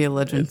have to be a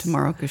legend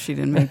tomorrow because she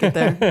didn't make it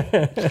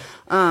there.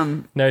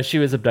 No, she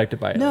was abducted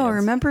by aliens. No,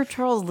 remember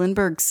Charles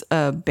Lindbergh's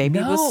baby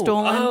was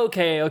stolen? Oh,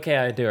 okay,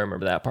 I do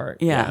remember that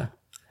part. Yeah.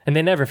 And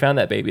they never found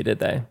that baby, did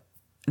they?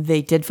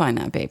 They did find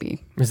that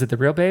baby. Is it the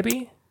real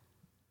baby?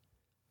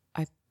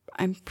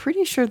 I'm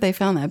pretty sure they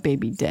found that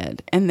baby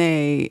dead, and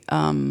they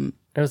It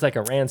was like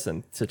a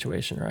ransom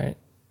situation, right?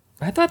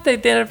 I thought they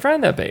didn't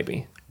find that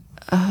baby.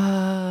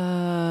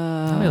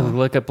 Let me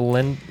look up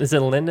is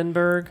it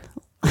Lindenberg?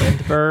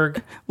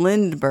 Lindbergh?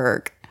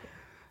 Lindbergh.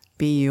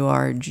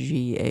 Burgh,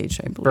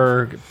 I believe.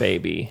 Berg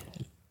baby.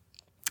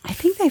 I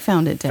think they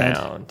found it dead.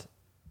 Found.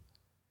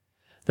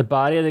 The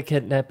body of the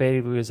kidnapped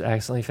baby was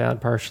accidentally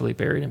found partially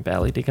buried and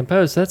badly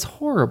decomposed. That's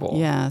horrible.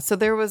 Yeah. So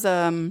there was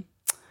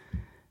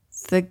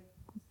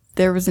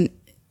there was an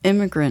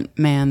immigrant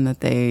man that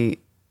they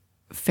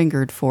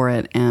fingered for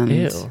it, and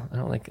ew, I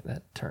don't like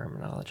that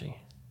terminology.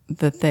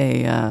 That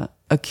they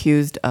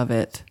accused of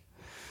it,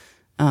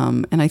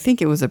 and I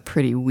think it was a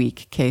pretty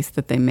weak case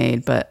that they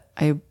made, but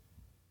I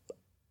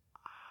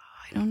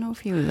don't know if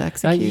he was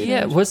executed.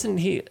 Yeah, wasn't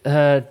he?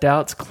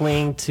 Doubts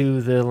cling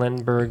to the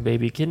Lindbergh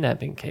baby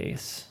kidnapping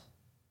case.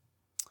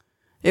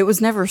 It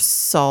was never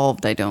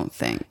solved, I don't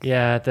think.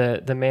 Yeah,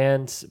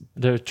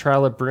 the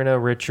trial of Bruno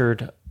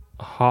Richard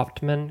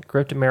Hauptmann,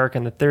 gripped America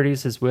in the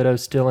 30s. His widow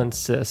still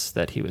insists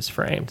that he was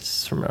framed.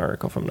 This is from an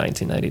article from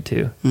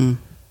 1992.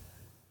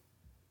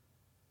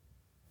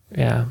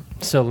 Yeah.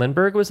 So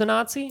Lindbergh was a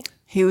Nazi?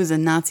 He was a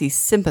Nazi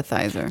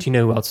sympathizer. Do you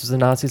know who else was a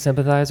Nazi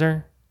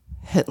sympathizer?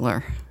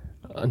 Hitler.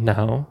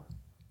 No.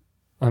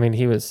 I mean,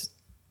 he was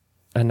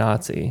a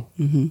Nazi.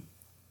 Mm-hmm.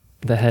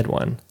 The head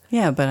one.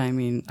 Yeah, but I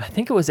mean... I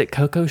think it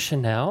Coco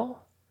Chanel?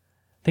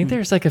 I think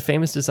there's like a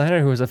famous designer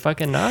who was a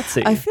fucking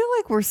Nazi. I feel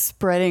like we're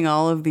spreading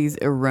all of these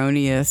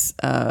erroneous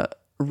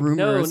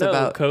rumors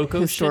about Coco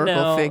historical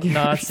Chanel, figures.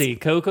 Nazi.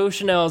 Coco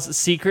Chanel's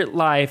secret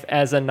life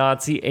as a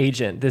Nazi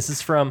agent. This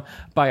is from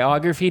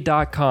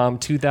biography.com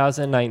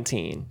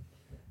 2019.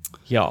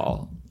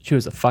 Y'all, she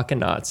was a fucking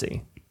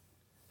Nazi.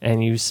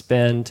 And you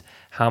spend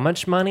how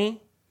much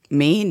money?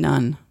 Me?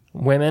 None.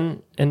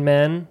 Women and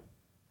men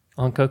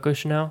on Coco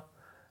Chanel?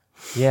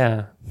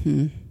 Yeah.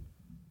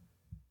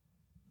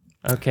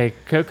 Okay,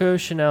 Coco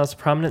Chanel's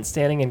prominent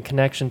standing and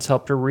connections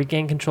helped her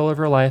regain control of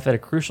her life at a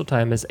crucial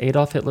time as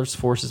Adolf Hitler's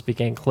forces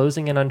began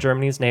closing in on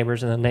Germany's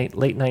neighbors in the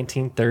late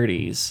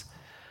 1930s.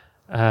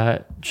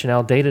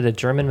 Chanel dated a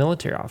German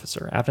military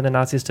officer. After the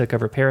Nazis took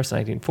over Paris in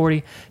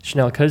 1940,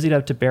 Chanel cozied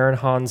up to Baron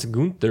Hans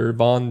Gunther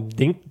von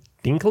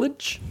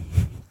Dinklage,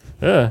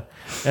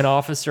 an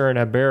officer and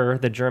a bearer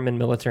of the German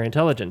military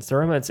intelligence. The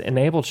romance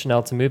enabled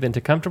Chanel to move into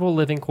comfortable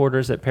living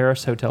quarters at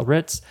Paris Hotel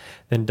Ritz,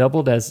 then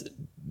doubled as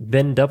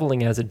then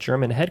doubling as a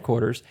German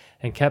headquarters,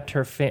 and kept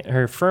her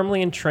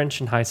firmly entrenched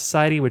in high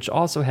society, which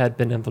also had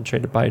been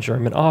infiltrated by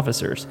German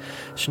officers.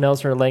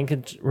 Chanel's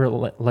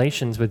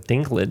relations with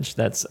Dinklage,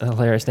 that's a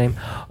hilarious name,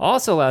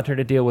 also allowed her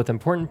to deal with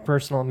important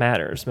personal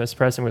matters. Most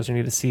pressing was her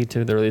need to see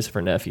to the release of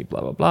her nephew,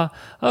 blah, blah, blah.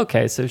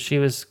 Okay, so she,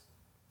 was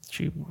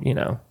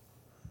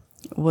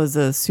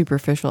a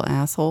superficial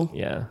asshole.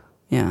 Yeah.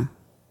 Yeah.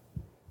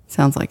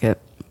 Sounds like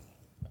it.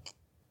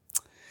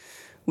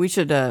 We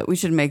should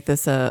make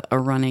this a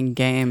running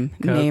game.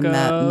 Coco Name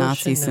that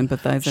Nazi Chanel.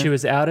 sympathizer. She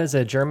was out as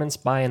a German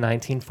spy in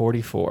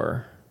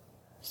 1944.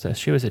 So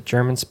she was a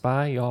German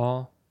spy,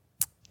 y'all.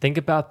 Think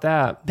about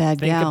that. Bad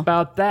Think gal.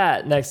 about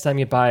that next time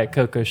you buy a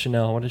Coco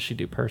Chanel. What does she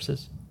do?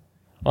 Purses?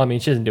 Well, I mean,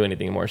 she doesn't do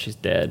anything anymore. She's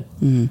dead.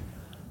 Mm-hmm.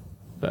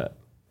 But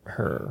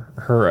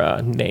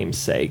her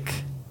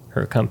namesake,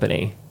 her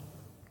company.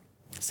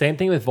 Same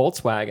thing with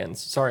Volkswagens.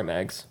 Sorry,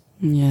 Megs.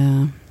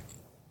 Yeah.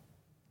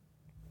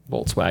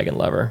 Volkswagen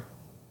lover.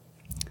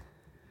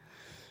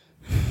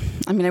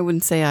 I mean, I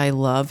wouldn't say I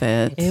love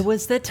it. It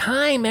was the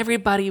time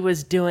everybody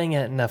was doing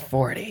it in the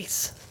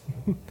 40s.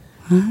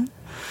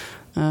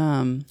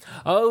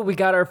 Oh, we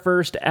got our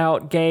first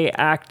out gay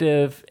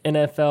active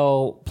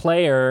NFL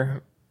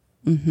player.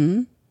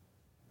 Mm-hmm.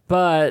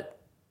 But,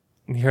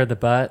 you heard the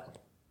but?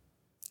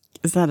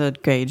 Is that a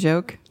gay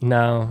joke?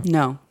 No.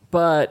 No.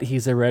 But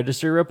he's a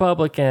registered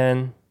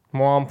Republican.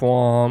 Womp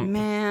womp.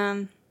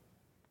 Man.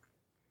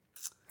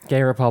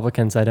 Gay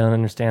Republicans, I don't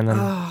understand them.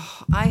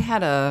 Oh, I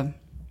had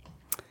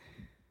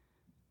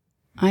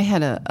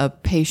a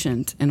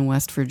patient in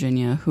West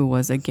Virginia who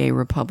was a gay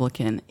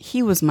Republican.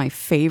 He was my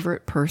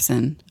favorite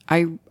person.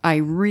 I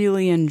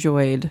really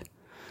enjoyed.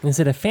 Is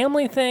it a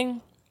family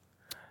thing?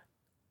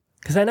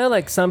 Because I know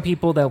like some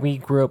people that we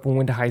grew up and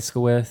went to high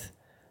school with,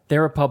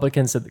 they're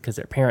Republicans because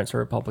their parents are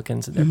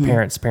Republicans and their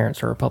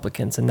parents are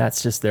Republicans, and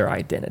that's just their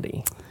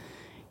identity.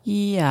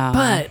 Yeah.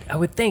 But I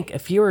would think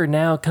if you were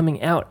now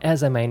coming out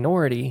as a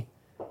minority,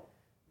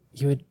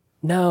 you would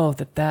know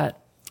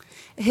that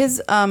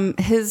his I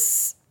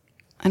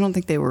don't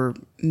think they were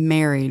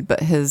married,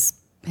 but his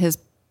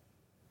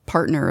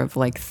partner of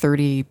like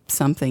 30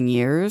 something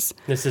years.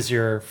 This is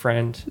your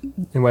friend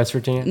in West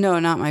Virginia? No,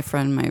 not my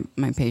friend,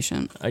 my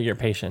patient. Your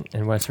patient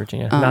in West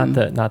Virginia,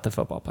 not the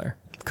football player.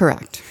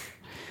 Correct.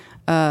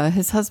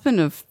 His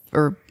husband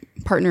or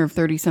partner of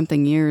 30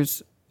 something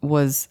years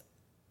was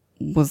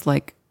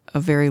like a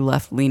very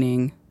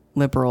left-leaning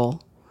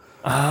liberal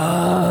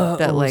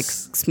that like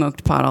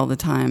smoked pot all the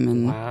time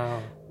and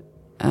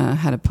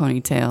had a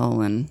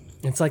ponytail, and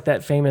it's like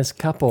that famous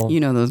couple.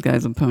 You know those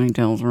guys with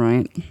ponytails,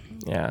 right?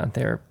 Yeah,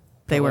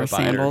 they wear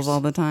sandals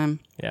all the time.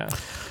 Yeah.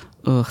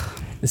 Ugh.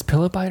 Is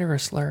pillow biter a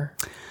slur?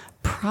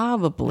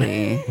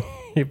 Probably.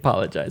 He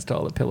apologized to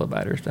all the pillow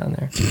biters down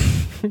there.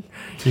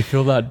 You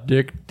feel that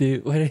dick,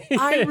 dude?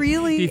 I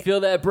really... Do you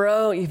feel that,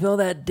 bro? You feel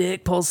that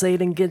dick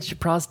pulsating against your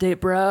prostate,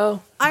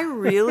 bro? I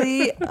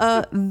really...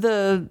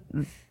 the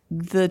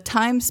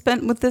time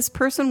spent with this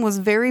person was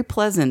very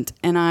pleasant,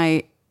 and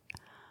I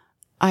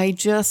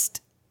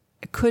just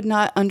could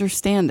not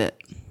understand it.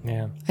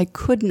 Yeah. I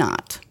could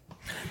not.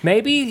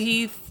 Maybe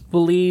he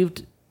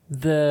believed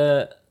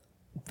the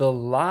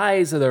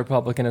lies of the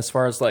Republican as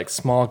far as like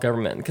small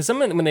government. Because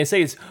when they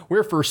say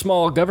we're for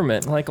small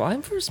government, I'm like, well,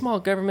 I'm for small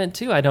government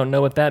too. I don't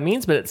know what that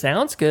means, but it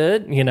sounds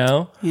good, you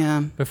know?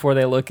 Yeah. Before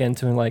they look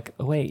into it like,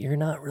 oh, wait, you're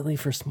not really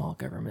for small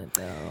government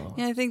though.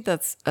 Yeah, I think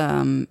that's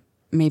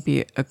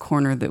maybe a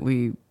corner that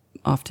we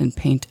often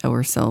paint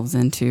ourselves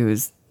into,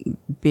 is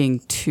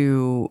being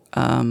too,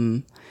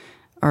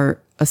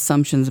 our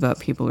assumptions about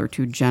people are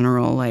too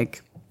general.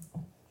 Like,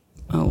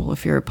 oh, well,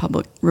 if you're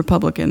a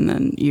Republican,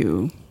 then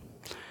you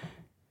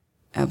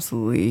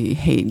absolutely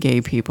hate gay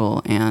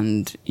people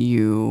and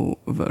you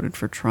voted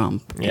for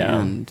Trump. Yeah.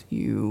 And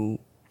you...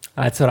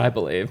 That's what I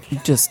believe.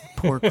 Just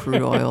pour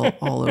crude oil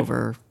all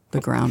over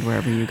the ground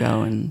wherever you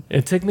go. And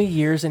it took me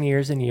years and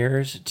years and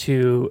years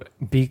to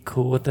be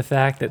cool with the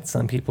fact that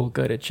some people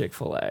go to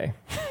Chick-fil-A.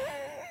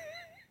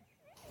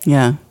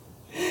 Yeah.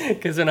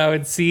 Because when I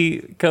would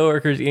see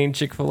coworkers eating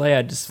Chick-fil-A,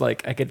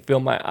 I could feel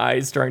my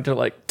eyes starting to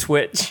like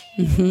twitch.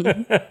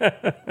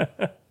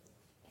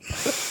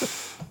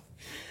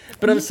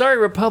 But I'm sorry,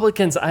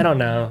 Republicans, I don't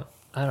know.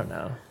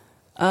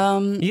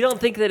 You don't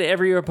think that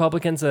every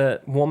Republican's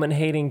a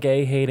woman-hating,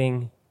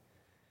 gay-hating?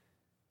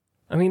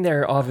 I mean,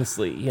 there are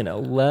obviously,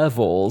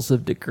 levels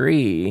of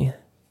degree.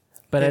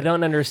 But I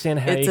don't understand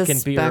how you can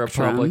be a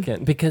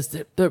Republican. Because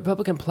the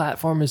Republican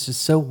platform is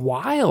just so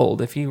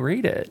wild if you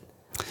read it.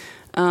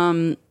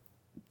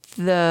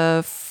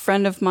 The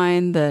friend of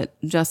mine that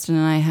Justin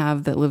and I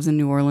have that lives in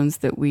New Orleans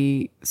that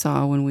we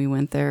saw when we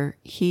went there,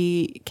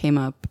 he came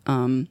up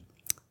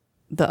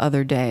the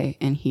other day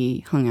and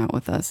he hung out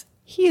with us.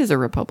 He is a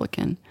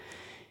Republican.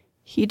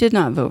 He did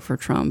not vote for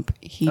Trump.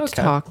 He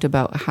talked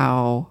about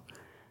how,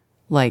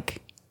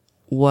 like,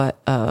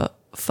 what a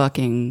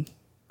fucking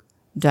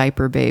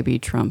diaper baby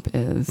Trump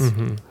is.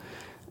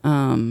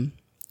 Mm-hmm.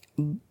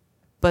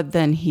 But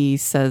then he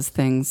says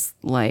things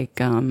like,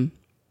 I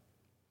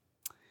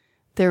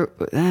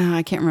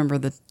can't remember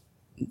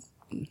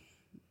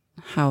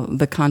how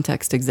the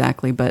context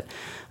exactly, but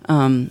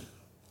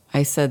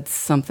I said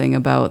something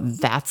about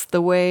that's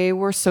the way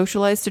we're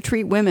socialized to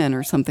treat women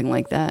or something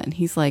like that. And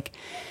he's like,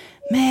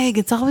 Meg,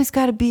 it's always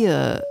got to be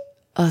a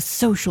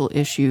social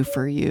issue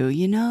for you.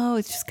 You know,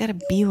 it's just got to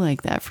be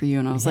like that for you.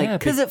 And I was like,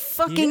 because it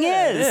fucking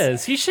is. It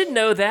is. You should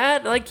know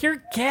that. Like,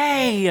 you're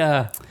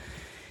gay.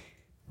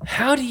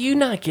 How do you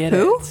not get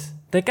it?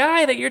 The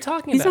guy that you're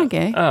talking about. He's not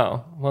gay.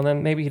 Oh, well,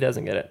 then maybe he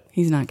doesn't get it.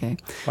 He's not gay.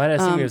 Why did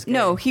I assume he was gay?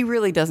 No, he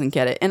really doesn't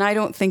get it. And I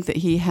don't think that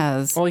he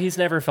has. Well, he's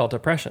never felt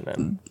oppression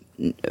then.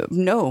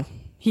 No,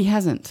 he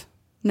hasn't.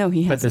 No,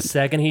 he hasn't. But the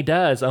second he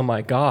does, oh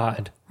my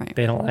God, right.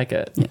 They don't like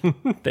it. Yeah.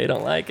 They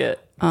don't like it.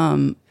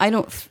 I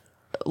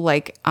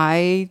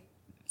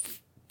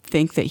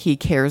think that he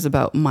cares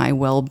about my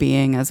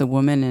well-being as a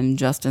woman and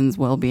Justin's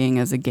well-being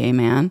as a gay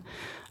man.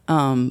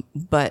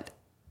 But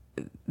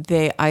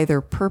they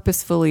either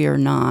purposefully or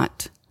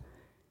not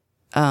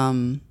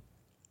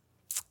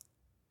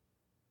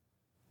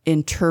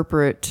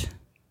interpret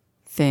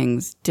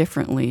things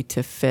differently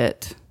to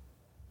fit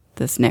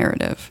this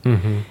narrative.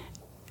 Mm-hmm.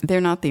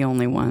 They're not the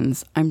only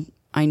ones.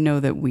 I know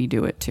that we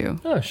do it too.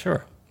 Oh,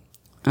 sure.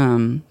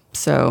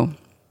 So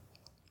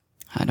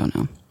I don't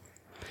know.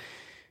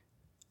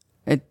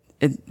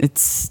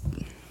 It's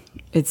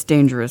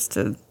dangerous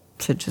to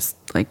just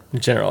like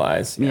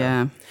generalize.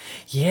 Yeah.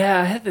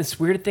 Yeah, I had this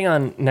weird thing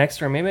on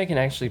Nextdoor. Maybe I can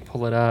actually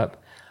pull it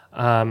up.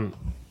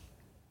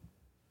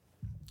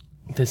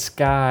 This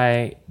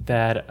guy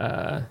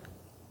that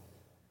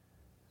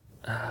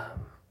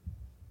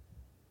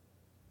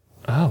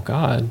oh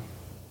God.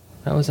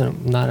 That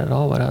wasn't not at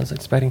all what I was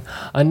expecting.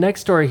 On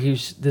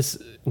Nextdoor, this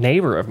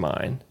neighbor of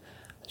mine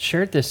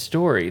shared this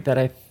story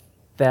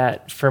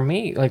that for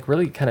me, like,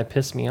 really kind of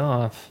pissed me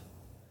off.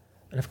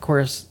 And of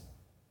course,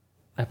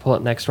 I pull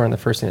up Nextdoor and the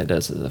first thing it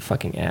does is a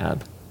fucking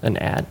ad. An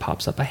ad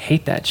pops up. I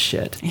hate that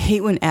shit. I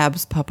hate when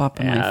abs pop up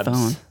on my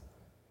phone.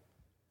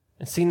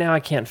 See, now I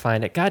can't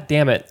find it. God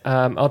damn it.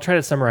 I'll try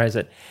to summarize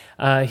it.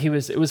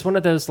 It was one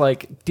of those,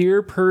 like,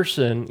 dear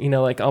person, you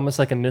know, like almost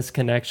like a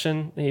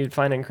misconnection that you'd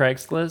find in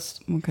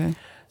Craigslist. Okay.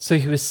 So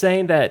he was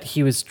saying that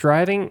he was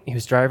driving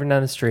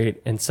down the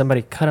street and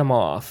somebody cut him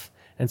off.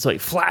 And so he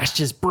flashed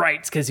his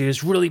brights because he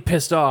was really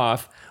pissed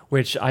off,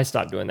 which I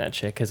stopped doing that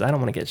shit because I don't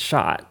want to get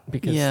shot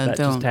because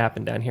just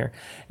happened down here.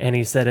 And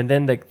he said, and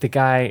then the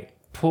guy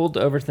pulled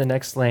over to the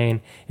next lane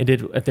and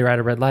they're at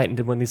a red light and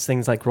did one of these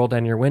things like roll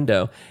down your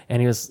window.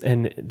 And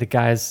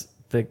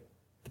the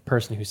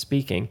person who's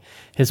speaking,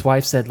 his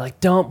wife said, like,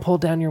 don't pull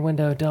down your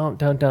window.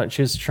 Don't.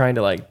 She was trying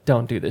to, like,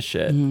 don't do this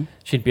shit. Mm-hmm.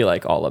 She'd be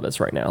like all of us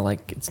right now.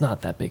 Like, it's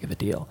not that big of a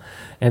deal.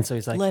 And so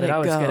he's like, oh,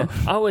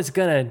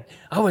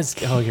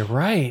 you're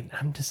right.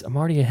 I'm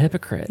already a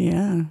hypocrite.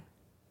 Yeah.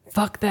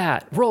 Fuck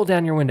that. Roll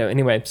down your window.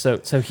 Anyway, so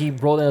he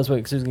rolled down his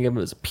window because he was going to give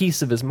him a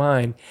piece of his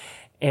mind.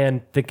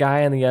 And the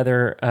guy on the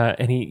other,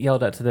 and he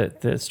yelled out to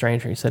the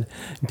stranger, he said,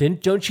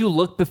 don't you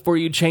look before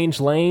you change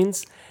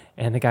lanes?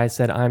 And the guy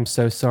said, I'm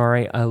so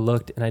sorry. I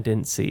looked and I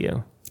didn't see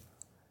you.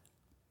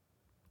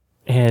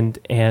 And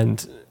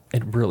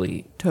it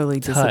really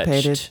totally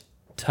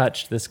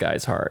touched this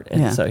guy's heart.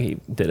 And so he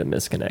did a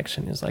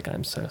misconnection. He was like,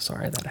 I'm so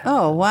sorry that happened.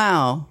 Oh,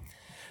 wow.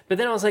 But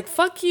then I was like,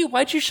 fuck you.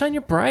 Why'd you shine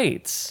your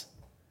brights?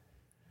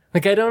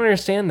 Like, I don't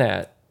understand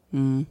that.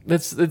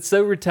 It's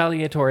so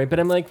retaliatory. But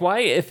I'm like, why,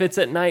 if it's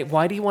at night,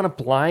 why do you want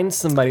to blind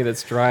somebody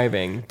that's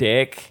driving,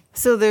 dick?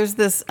 So there's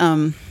this...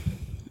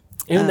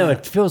 even though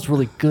it feels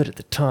really good at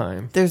the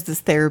time. There's this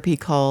therapy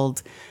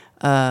called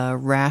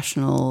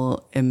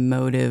rational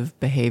emotive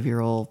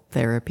behavioral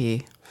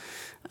therapy,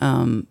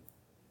 or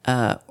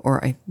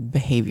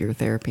behavior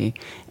therapy.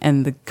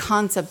 And the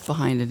concept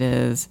behind it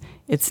is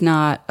it's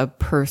not a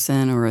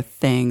person or a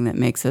thing that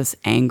makes us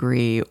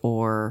angry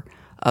or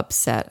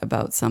upset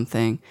about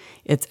something.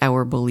 It's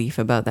our belief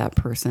about that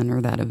person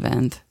or that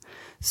event.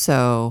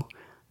 So,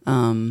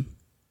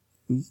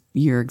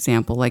 your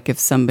example, like if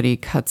somebody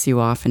cuts you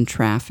off in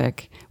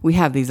traffic, we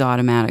have these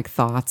automatic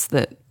thoughts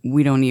that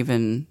we don't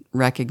even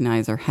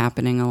recognize are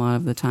happening a lot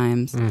of the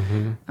times.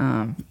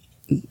 Mm-hmm.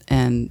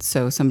 And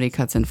so somebody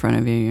cuts in front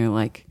of you, and you're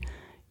like,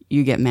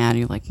 you get mad, and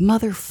you're like,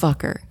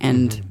 motherfucker.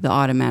 And the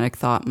automatic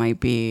thought might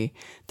be,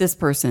 this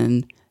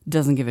person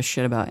doesn't give a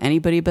shit about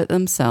anybody but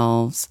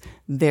themselves.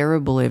 They're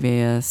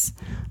oblivious.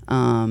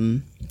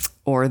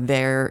 Or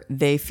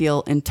they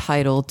feel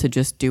entitled to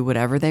just do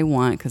whatever they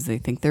want because they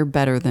think they're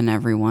better than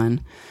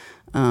everyone.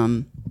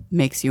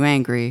 Makes you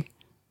angry.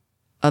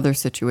 Other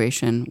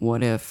situation,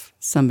 what if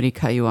somebody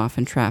cut you off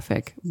in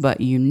traffic, but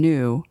you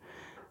knew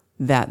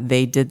that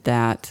they did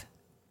that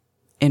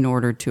in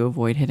order to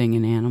avoid hitting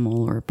an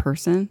animal or a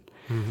person?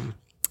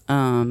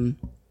 Mm-hmm.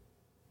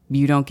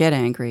 You don't get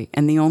angry.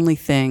 And the only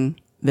thing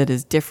that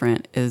is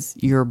different is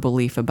your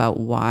belief about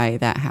why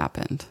that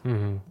happened,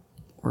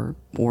 or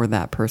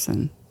that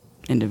person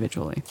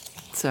individually.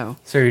 So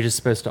you're just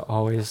supposed to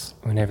always,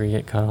 whenever you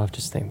get cut off,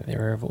 just think that they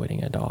were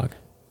avoiding a dog.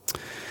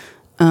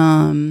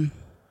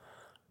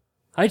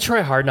 I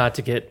try hard not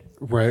to get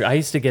I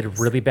used to get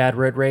really bad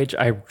road rage.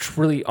 I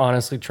really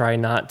honestly try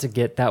not to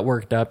get that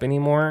worked up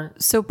anymore.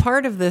 So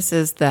part of this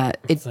is that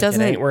it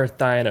ain't worth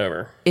dying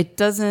over. It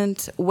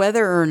doesn't,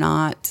 whether or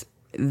not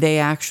they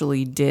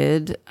actually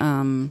did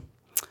cut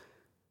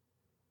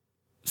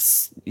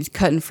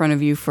in front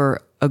of you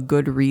for a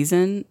good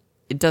reason,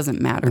 it doesn't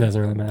matter. It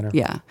doesn't really matter.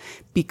 Yeah,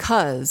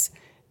 because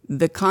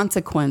the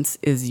consequence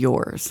is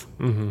yours.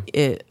 Mm-hmm.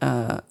 It,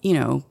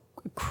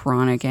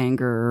 chronic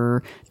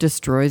anger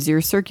destroys your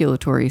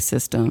circulatory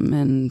system,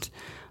 and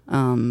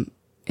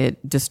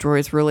it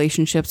destroys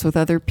relationships with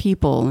other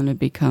people, and it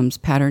becomes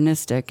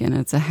patternistic, and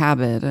it's a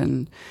habit,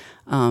 and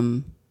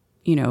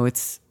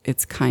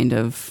it's kind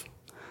of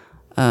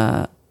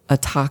a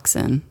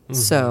toxin. Mm-hmm.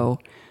 So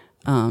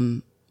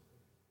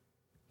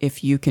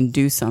if you can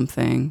do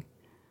something,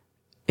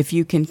 if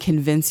you can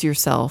convince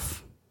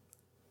yourself,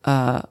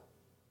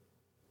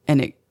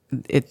 and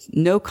it's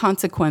no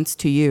consequence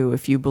to you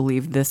if you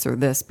believe this or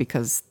this,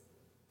 because,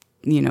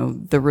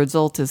 the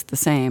result is the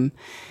same,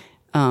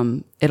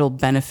 it'll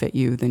benefit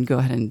you, then go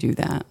ahead and do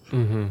that.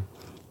 Mm-hmm.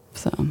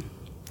 So.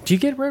 Do you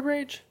get road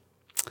rage?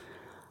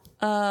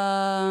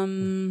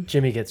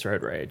 Jimmy gets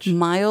road rage.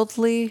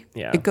 Mildly.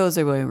 Yeah. It goes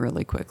away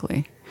really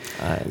quickly.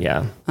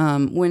 Yeah.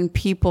 When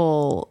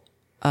people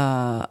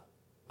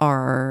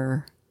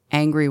are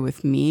angry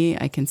with me,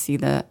 I can see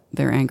that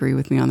they're angry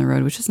with me on the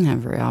road, which doesn't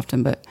happen very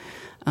often, but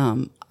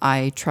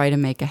I try to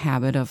make a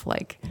habit of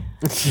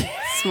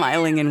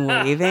smiling and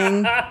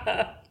waving.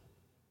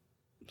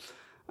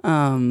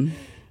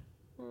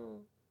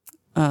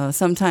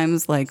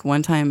 Sometimes,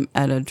 one time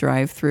at a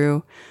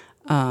drive-through,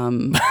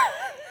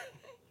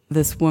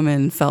 this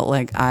woman felt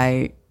like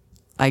I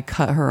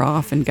cut her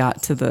off and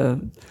got to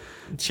the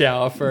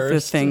chow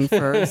first, the thing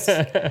first.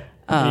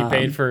 You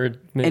paid for a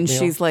meal. And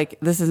she's like,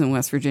 this isn't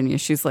West Virginia.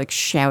 She's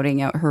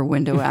shouting out her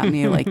window at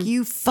me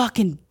you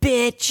fucking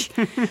bitch.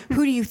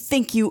 Who do you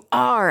think you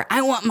are?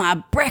 I want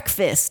my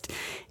breakfast.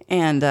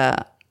 And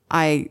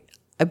I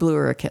blew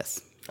her a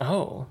kiss.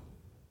 Oh.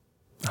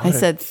 I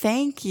said,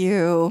 thank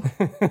you.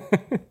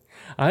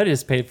 I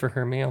just paid for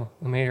her meal.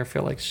 I made her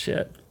feel like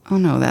shit. Oh,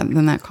 no,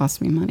 that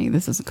cost me money.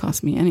 This doesn't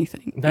cost me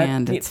anything.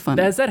 And it's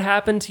funny. Has that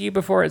happened to you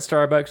before at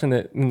Starbucks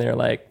and they're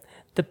like,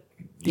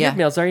 your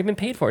meals aren't even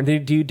paid for? Do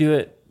you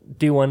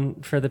do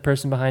one for the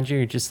person behind you?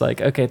 You're just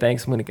like, okay,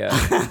 thanks, I'm going to go.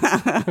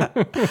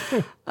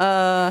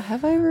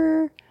 Have I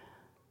ever?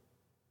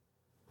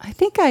 I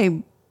think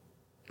I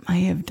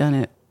have done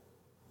it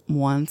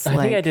once. I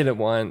think I did it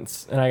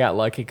once, and I got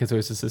lucky because there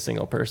was just a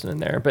single person in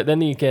there. But then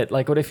you get,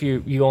 what if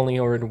you only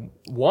ordered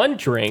one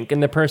drink,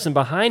 and the person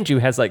behind you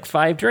has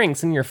 5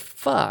 drinks, and you're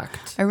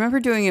fucked? I remember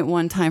doing it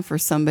one time for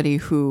somebody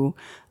who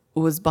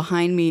was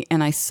behind me,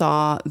 and I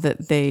saw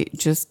that they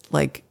just,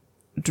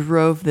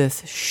 drove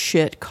this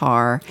shit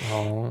car.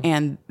 Oh.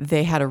 And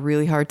they had a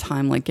really hard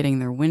time getting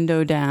their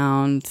window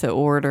down to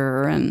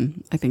order,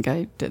 and I think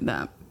I did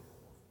that.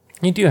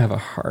 You do have a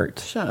heart.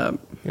 Shut up.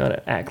 You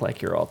gotta act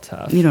like you're all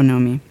tough. You don't know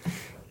me.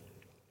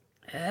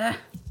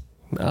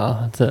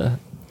 Oh, it's a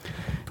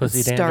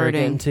pussy dander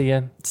again to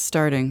you. It's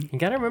starting. You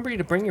gotta remember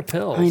to bring your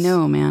pills. I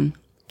know, man.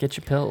 Get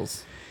your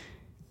pills.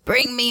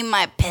 Bring me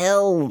my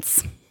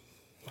pills.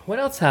 What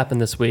else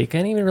happened this week? I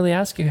didn't even really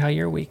ask you how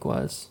your week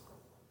was.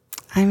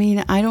 I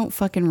mean, I don't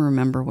fucking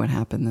remember what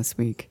happened this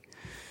week.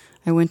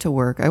 I went to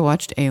work. I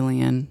watched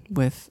Alien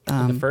with...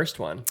 the first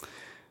one.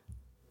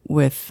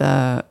 With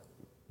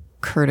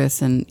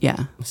Curtis and...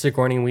 Yeah.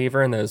 Sigourney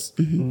Weaver and those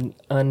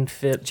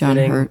unfit John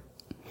fitting Hurt.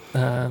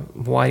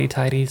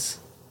 whitey-tighties.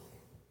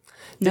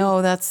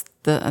 No, that's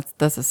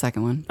the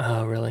second one.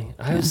 Oh, really?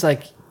 I was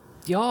like,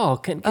 y'all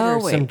couldn't get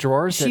her some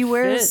drawers that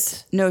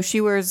fit. No,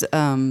 she wears...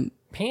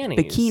 panties.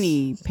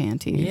 Bikini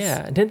panties.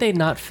 Yeah. Didn't they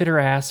not fit her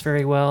ass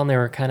very well? And they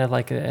were kind of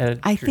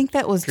I think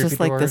that was just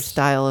the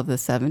style of the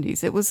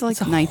 70s. It was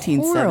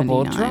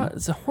 1979.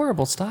 It's a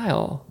horrible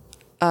style.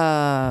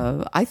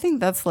 I think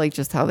that's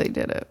just how they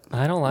did it.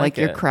 I don't like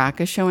it. Your crack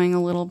is showing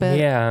a little bit.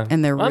 Yeah.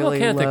 And they're really I'm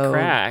okay with low the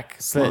crack,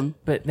 slung.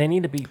 but they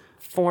need to be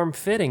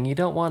form-fitting. You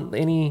don't want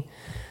any...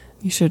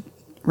 You should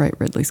write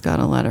Ridley Scott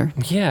a letter.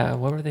 Yeah.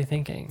 What were they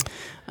thinking?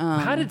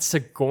 How did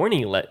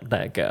Sigourney let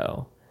that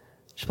go?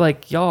 She's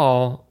like,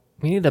 y'all...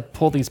 We need to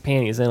pull these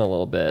panties in a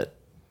little bit.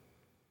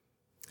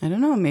 I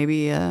don't know.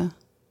 Maybe.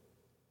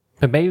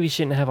 But maybe we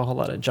shouldn't have a whole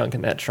lot of junk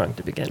in that trunk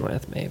to begin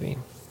with. Maybe.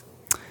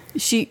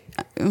 She.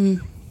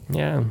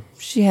 Yeah.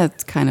 She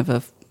had kind of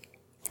a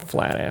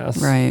flat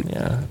ass. Right.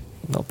 Yeah.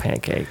 No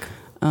pancake.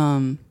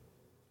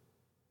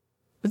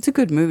 It's a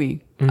good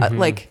movie.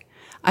 Mm-hmm.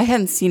 I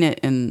hadn't seen it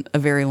in a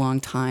very long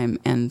time,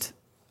 and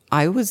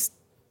I was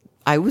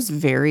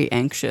very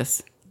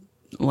anxious.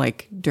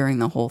 During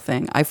the whole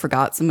thing, I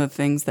forgot some of the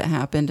things that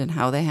happened and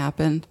how they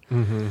happened.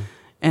 Mm-hmm.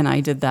 And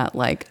I did that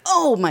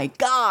oh my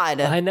God,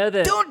 I know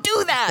that. Don't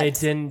do that.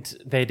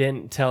 They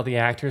didn't tell the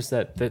actors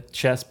that the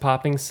chest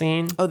popping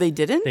scene. Oh, they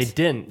didn't? They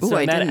didn't. Ooh,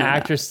 so that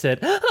actress said,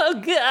 oh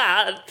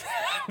God.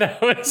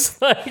 That was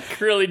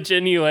really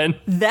genuine.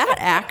 That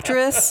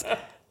actress,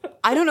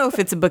 I don't know if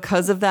it's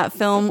because of that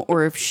film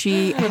or if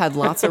she had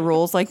lots of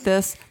roles like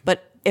this,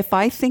 but if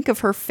I think of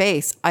her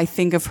face, I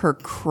think of her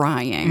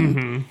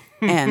crying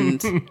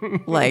and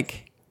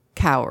like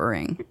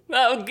cowering.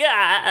 Oh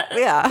God.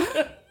 Yeah.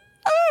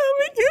 Oh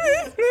my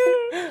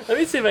goodness. Let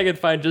me see if I can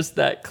find just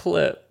that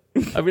clip.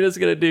 I'm just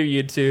gonna do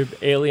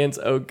YouTube aliens.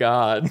 Oh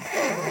God.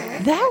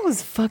 That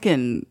was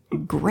fucking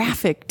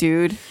graphic,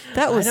 dude.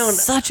 That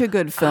was such a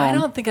good film. I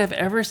don't think I've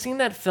ever seen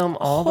that film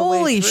all the way through.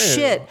 Holy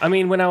shit. I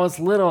mean, when I was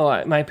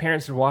little, my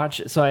parents would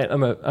watch it, so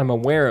I'm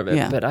aware of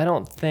it, but I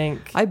don't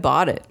think... I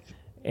bought it.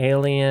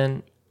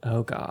 Alien,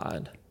 oh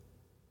God.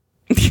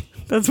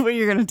 That's what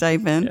you're going to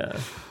type in? Yeah.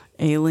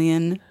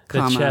 Alien,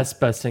 the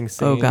chest-busting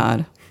scene. Oh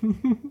God.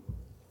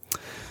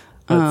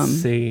 Let's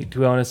see. Do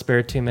we want to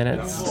spare 2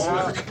 minutes?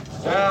 Oh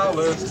God!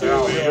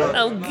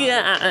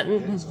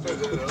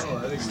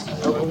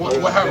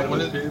 What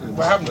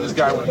happened to this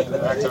guy when he came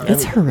back to?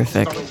 It's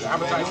horrific.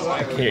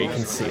 Here you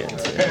can see it.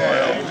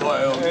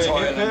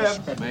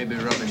 Maybe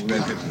rubbing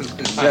bacon.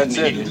 That's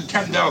it.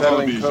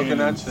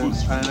 Coconuts and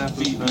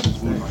pineapples.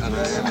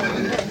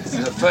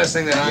 The first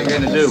thing that I'm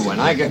going to do when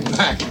I get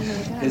back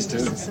is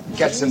to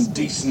get some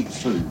decent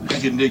food. I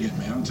can dig it,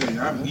 man. I'm telling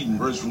you, I haven't eaten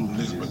bird food in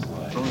this, but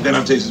then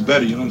I've tasted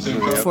better. You know what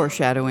I'm saying?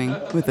 Foreshadowing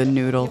with a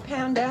noodle.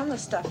 Pound down the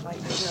stuff like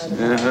this.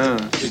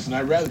 And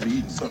I'd rather be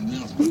eating something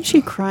else. Isn't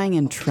she crying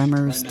in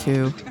Tremors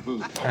too?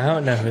 I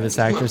don't know who this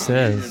actress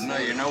is.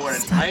 You know what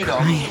it's made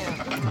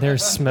of. They're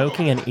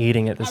smoking and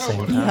eating at the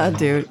same time. Yeah,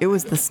 dude. It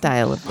was the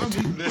style of the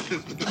time.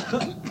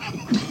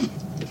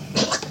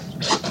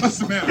 What's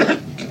the matter?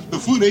 The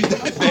food ain't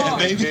that bad,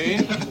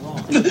 baby.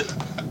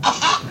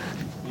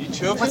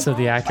 So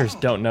the actors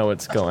don't know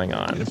what's going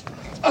on.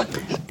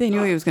 They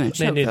knew he was going to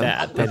choke. They knew though.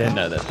 that. They didn't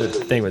know that the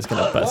thing was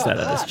going to bust out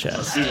of his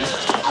chest.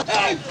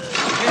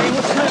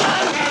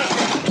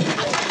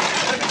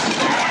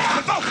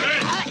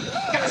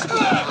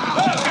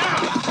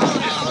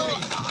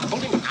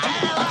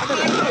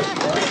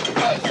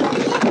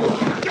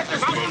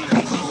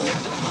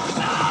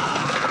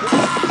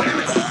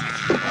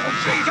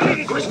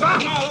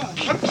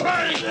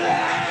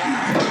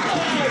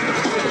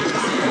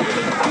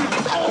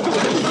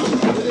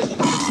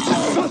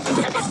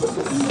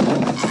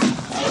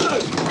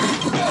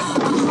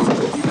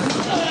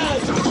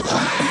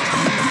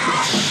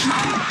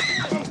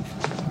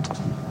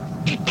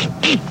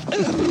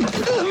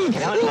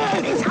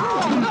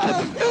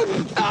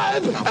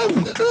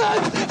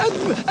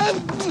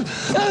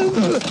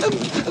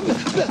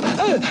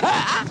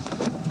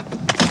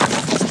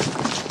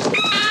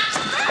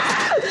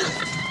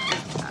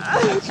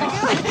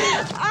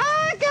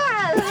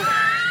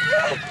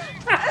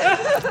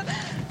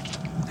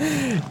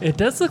 It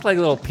does look like a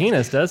little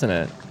penis, doesn't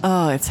it?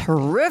 Oh, it's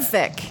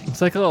horrific.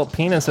 It's like a little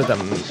penis with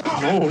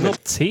the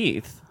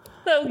teeth.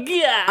 Oh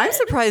yeah. I'm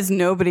surprised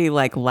nobody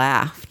like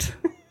laughed.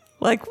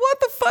 Like, what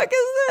the fuck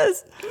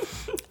is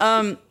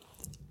this?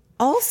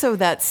 Also,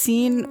 that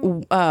scene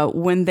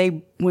when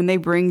they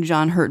bring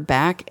John Hurt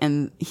back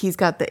and he's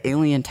got the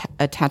alien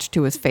attached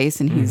to his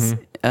face and he's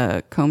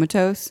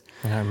comatose.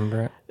 I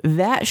remember it.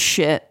 That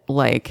shit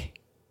like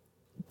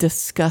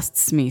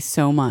disgusts me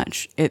so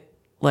much. It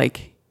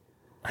like.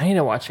 I need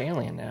to watch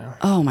Alien now.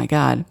 Oh my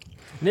God.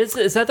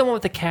 Is that the one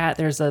with the cat?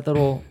 There's that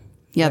little...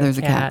 Yeah, there's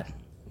a cat.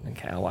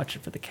 Okay, I'll watch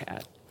it for the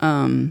cat.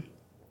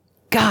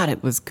 God,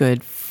 it was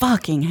good.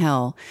 Fucking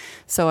hell.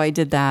 So I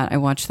did that. I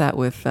watched that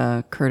with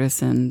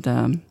Curtis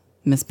and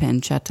Miss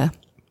Pancetta.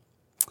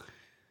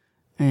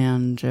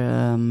 And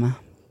I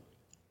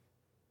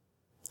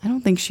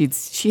don't think she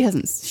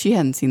hadn't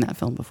seen that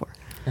film before.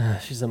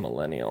 She's a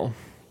millennial.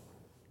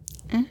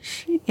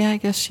 Yeah, I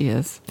guess she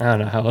is. I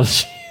don't know how old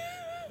she is.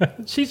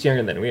 She's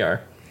younger than we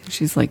are.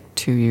 She's like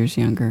 2 years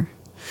younger.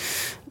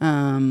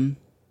 And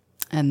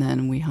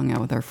then we hung out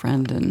with our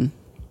friend and...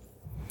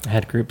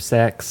 Had group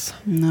sex.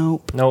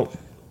 Nope.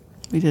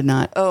 We did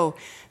not. Oh,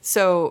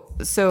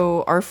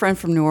 so our friend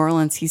from New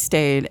Orleans, he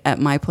stayed at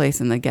my place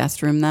in the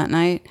guest room that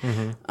night.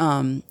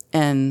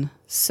 And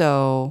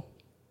so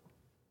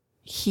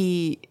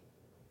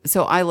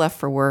I left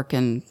for work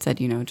and said,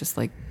 just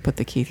like put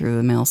the key through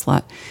the mail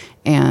slot,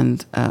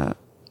 and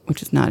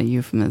which is not a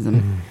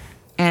euphemism.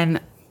 And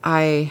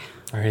are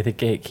you the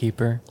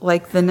gatekeeper?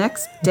 Like the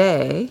next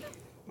day,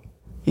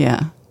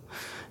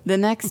 the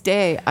next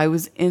day I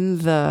was in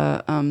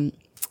the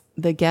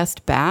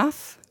guest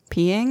bath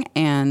peeing,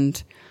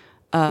 and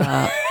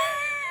I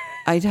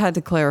had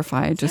to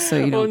clarify just so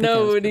you know. Oh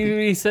no! When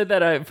he said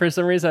that, for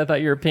some reason I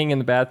thought you were peeing in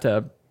the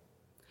bathtub.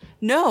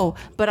 No,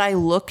 but I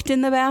looked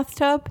in the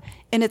bathtub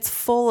and it's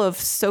full of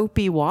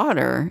soapy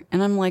water,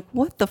 and I'm like,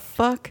 what the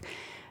fuck?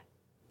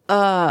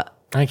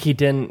 Like he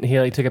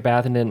took a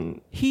bath and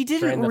didn't. He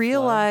didn't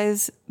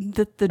realize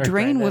that the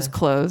drain was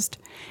closed,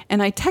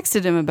 and I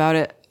texted him about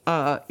it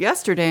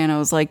yesterday, and I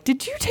was like,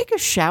 "Did you take a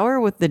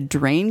shower with the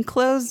drain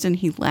closed?" And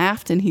he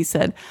laughed and he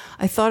said,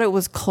 "I thought it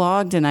was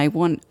clogged, and I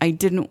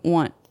didn't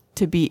want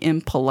to be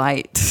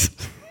impolite."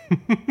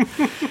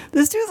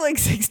 This dude's like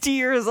 60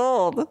 years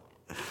old.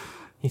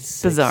 He's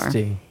 60. Bizarre.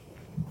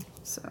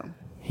 So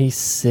he's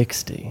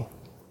 60.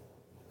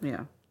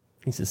 Yeah.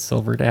 He's a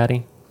silver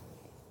daddy.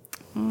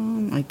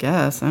 I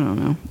guess. I don't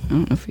know. I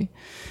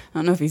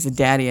don't know if he's a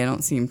daddy. I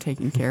don't see him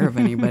taking care of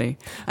anybody.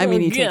 I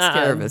mean, he takes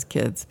care of his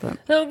kids, but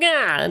Oh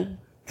God.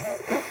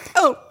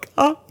 oh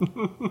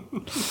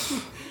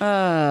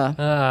God.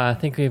 I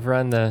think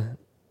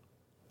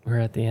we're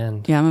at the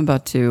end. Yeah, I'm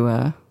about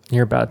to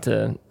You're about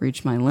to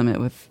reach my limit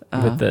with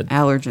the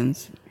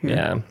allergens. Here.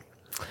 Yeah.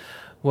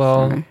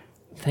 Well, Sorry.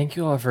 thank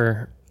you all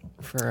for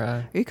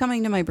Are you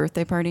coming to my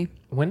birthday party?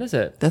 when is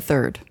it? The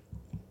 3rd.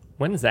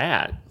 When is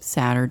that?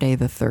 Saturday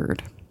the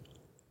 3rd.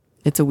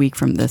 It's a week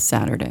from this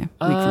Saturday.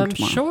 A week from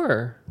tomorrow.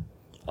 Sure.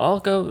 I'll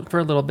go for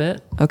a little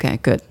bit. Okay,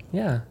 good.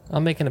 Yeah, I'll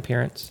make an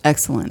appearance.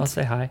 Excellent. I'll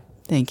say hi.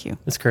 Thank you.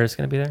 Is Curtis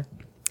going to be there?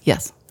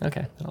 Yes.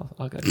 Okay,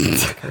 I'll go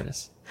to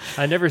Curtis.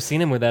 I've never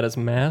seen him without his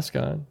mask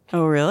on.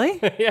 Oh, really?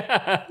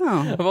 Yeah.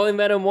 Oh. I've only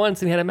met him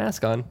once and he had a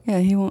mask on. Yeah,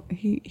 he won't.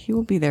 He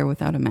will be there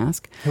without a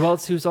mask.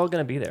 Who's all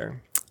going to be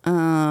there?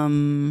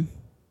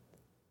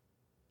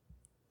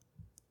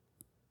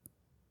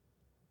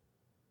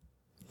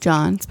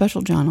 John,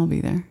 Special John will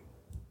be there.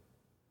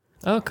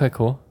 Okay,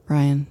 cool.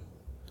 Ryan.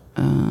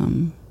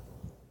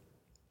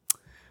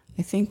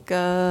 I think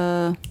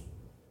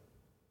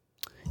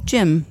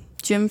Jim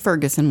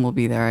Ferguson will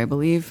be there, I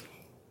believe.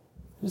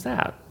 Who's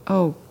that?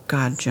 Oh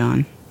God,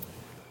 John.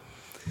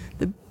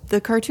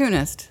 The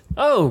cartoonist.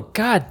 Oh,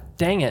 God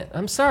dang it.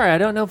 I'm sorry. I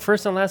don't know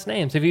first and last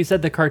names. If you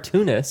said the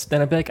cartoonist,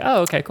 then I'd be like,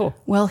 oh, okay, cool.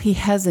 Well, he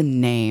has a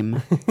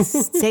name.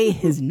 Say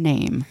his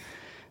name.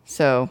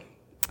 So,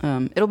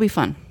 it'll be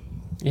fun.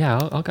 Yeah,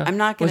 I'll go. I'm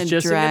not going to Was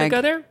Justin going to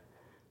go there?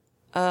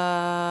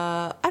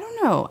 I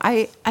don't know.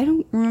 I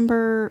don't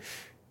remember.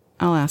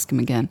 I'll ask him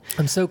again.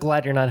 I'm so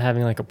glad you're not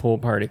having like a pool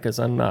party because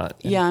I'm not.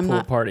 Yeah, I'm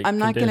not. I'm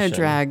not going to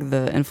drag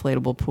the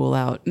inflatable pool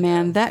out.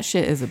 Man, that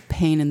shit is a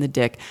pain in the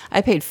dick.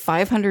 I paid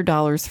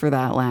 $500 for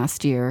that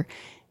last year,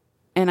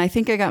 and I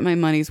think I got my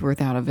money's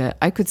worth out of it.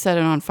 I could set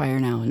it on fire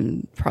now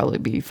and probably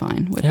be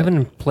fine with You have it.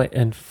 an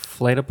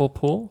inflatable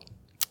pool?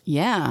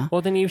 Yeah.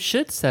 Well, then you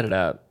should set it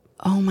up.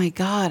 Oh my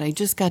God! I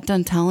just got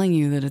done telling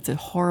you that it's a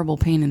horrible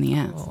pain in the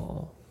ass.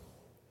 Oh.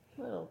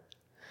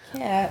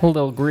 Yeah.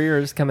 Little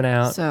Greer's coming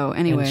out. So,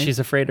 anyway. And she's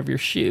afraid of your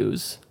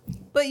shoes.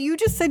 But you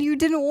just said you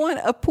didn't want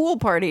a pool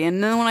party,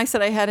 and then when I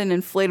said I had an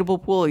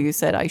inflatable pool, you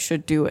said I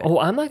should do it. Oh,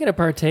 I'm not going to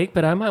partake,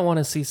 but I might want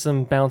to see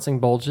some bouncing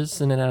bulges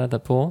in and out of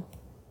the pool.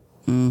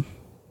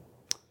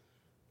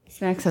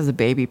 Snacks has a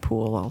baby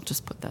pool. I'll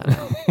just put that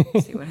out.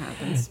 See what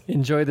happens.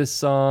 Enjoy this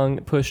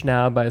song, Push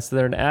Now by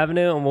Southern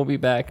Avenue, and we'll be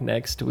back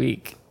next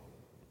week.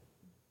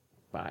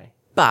 Bye.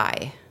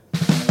 Bye.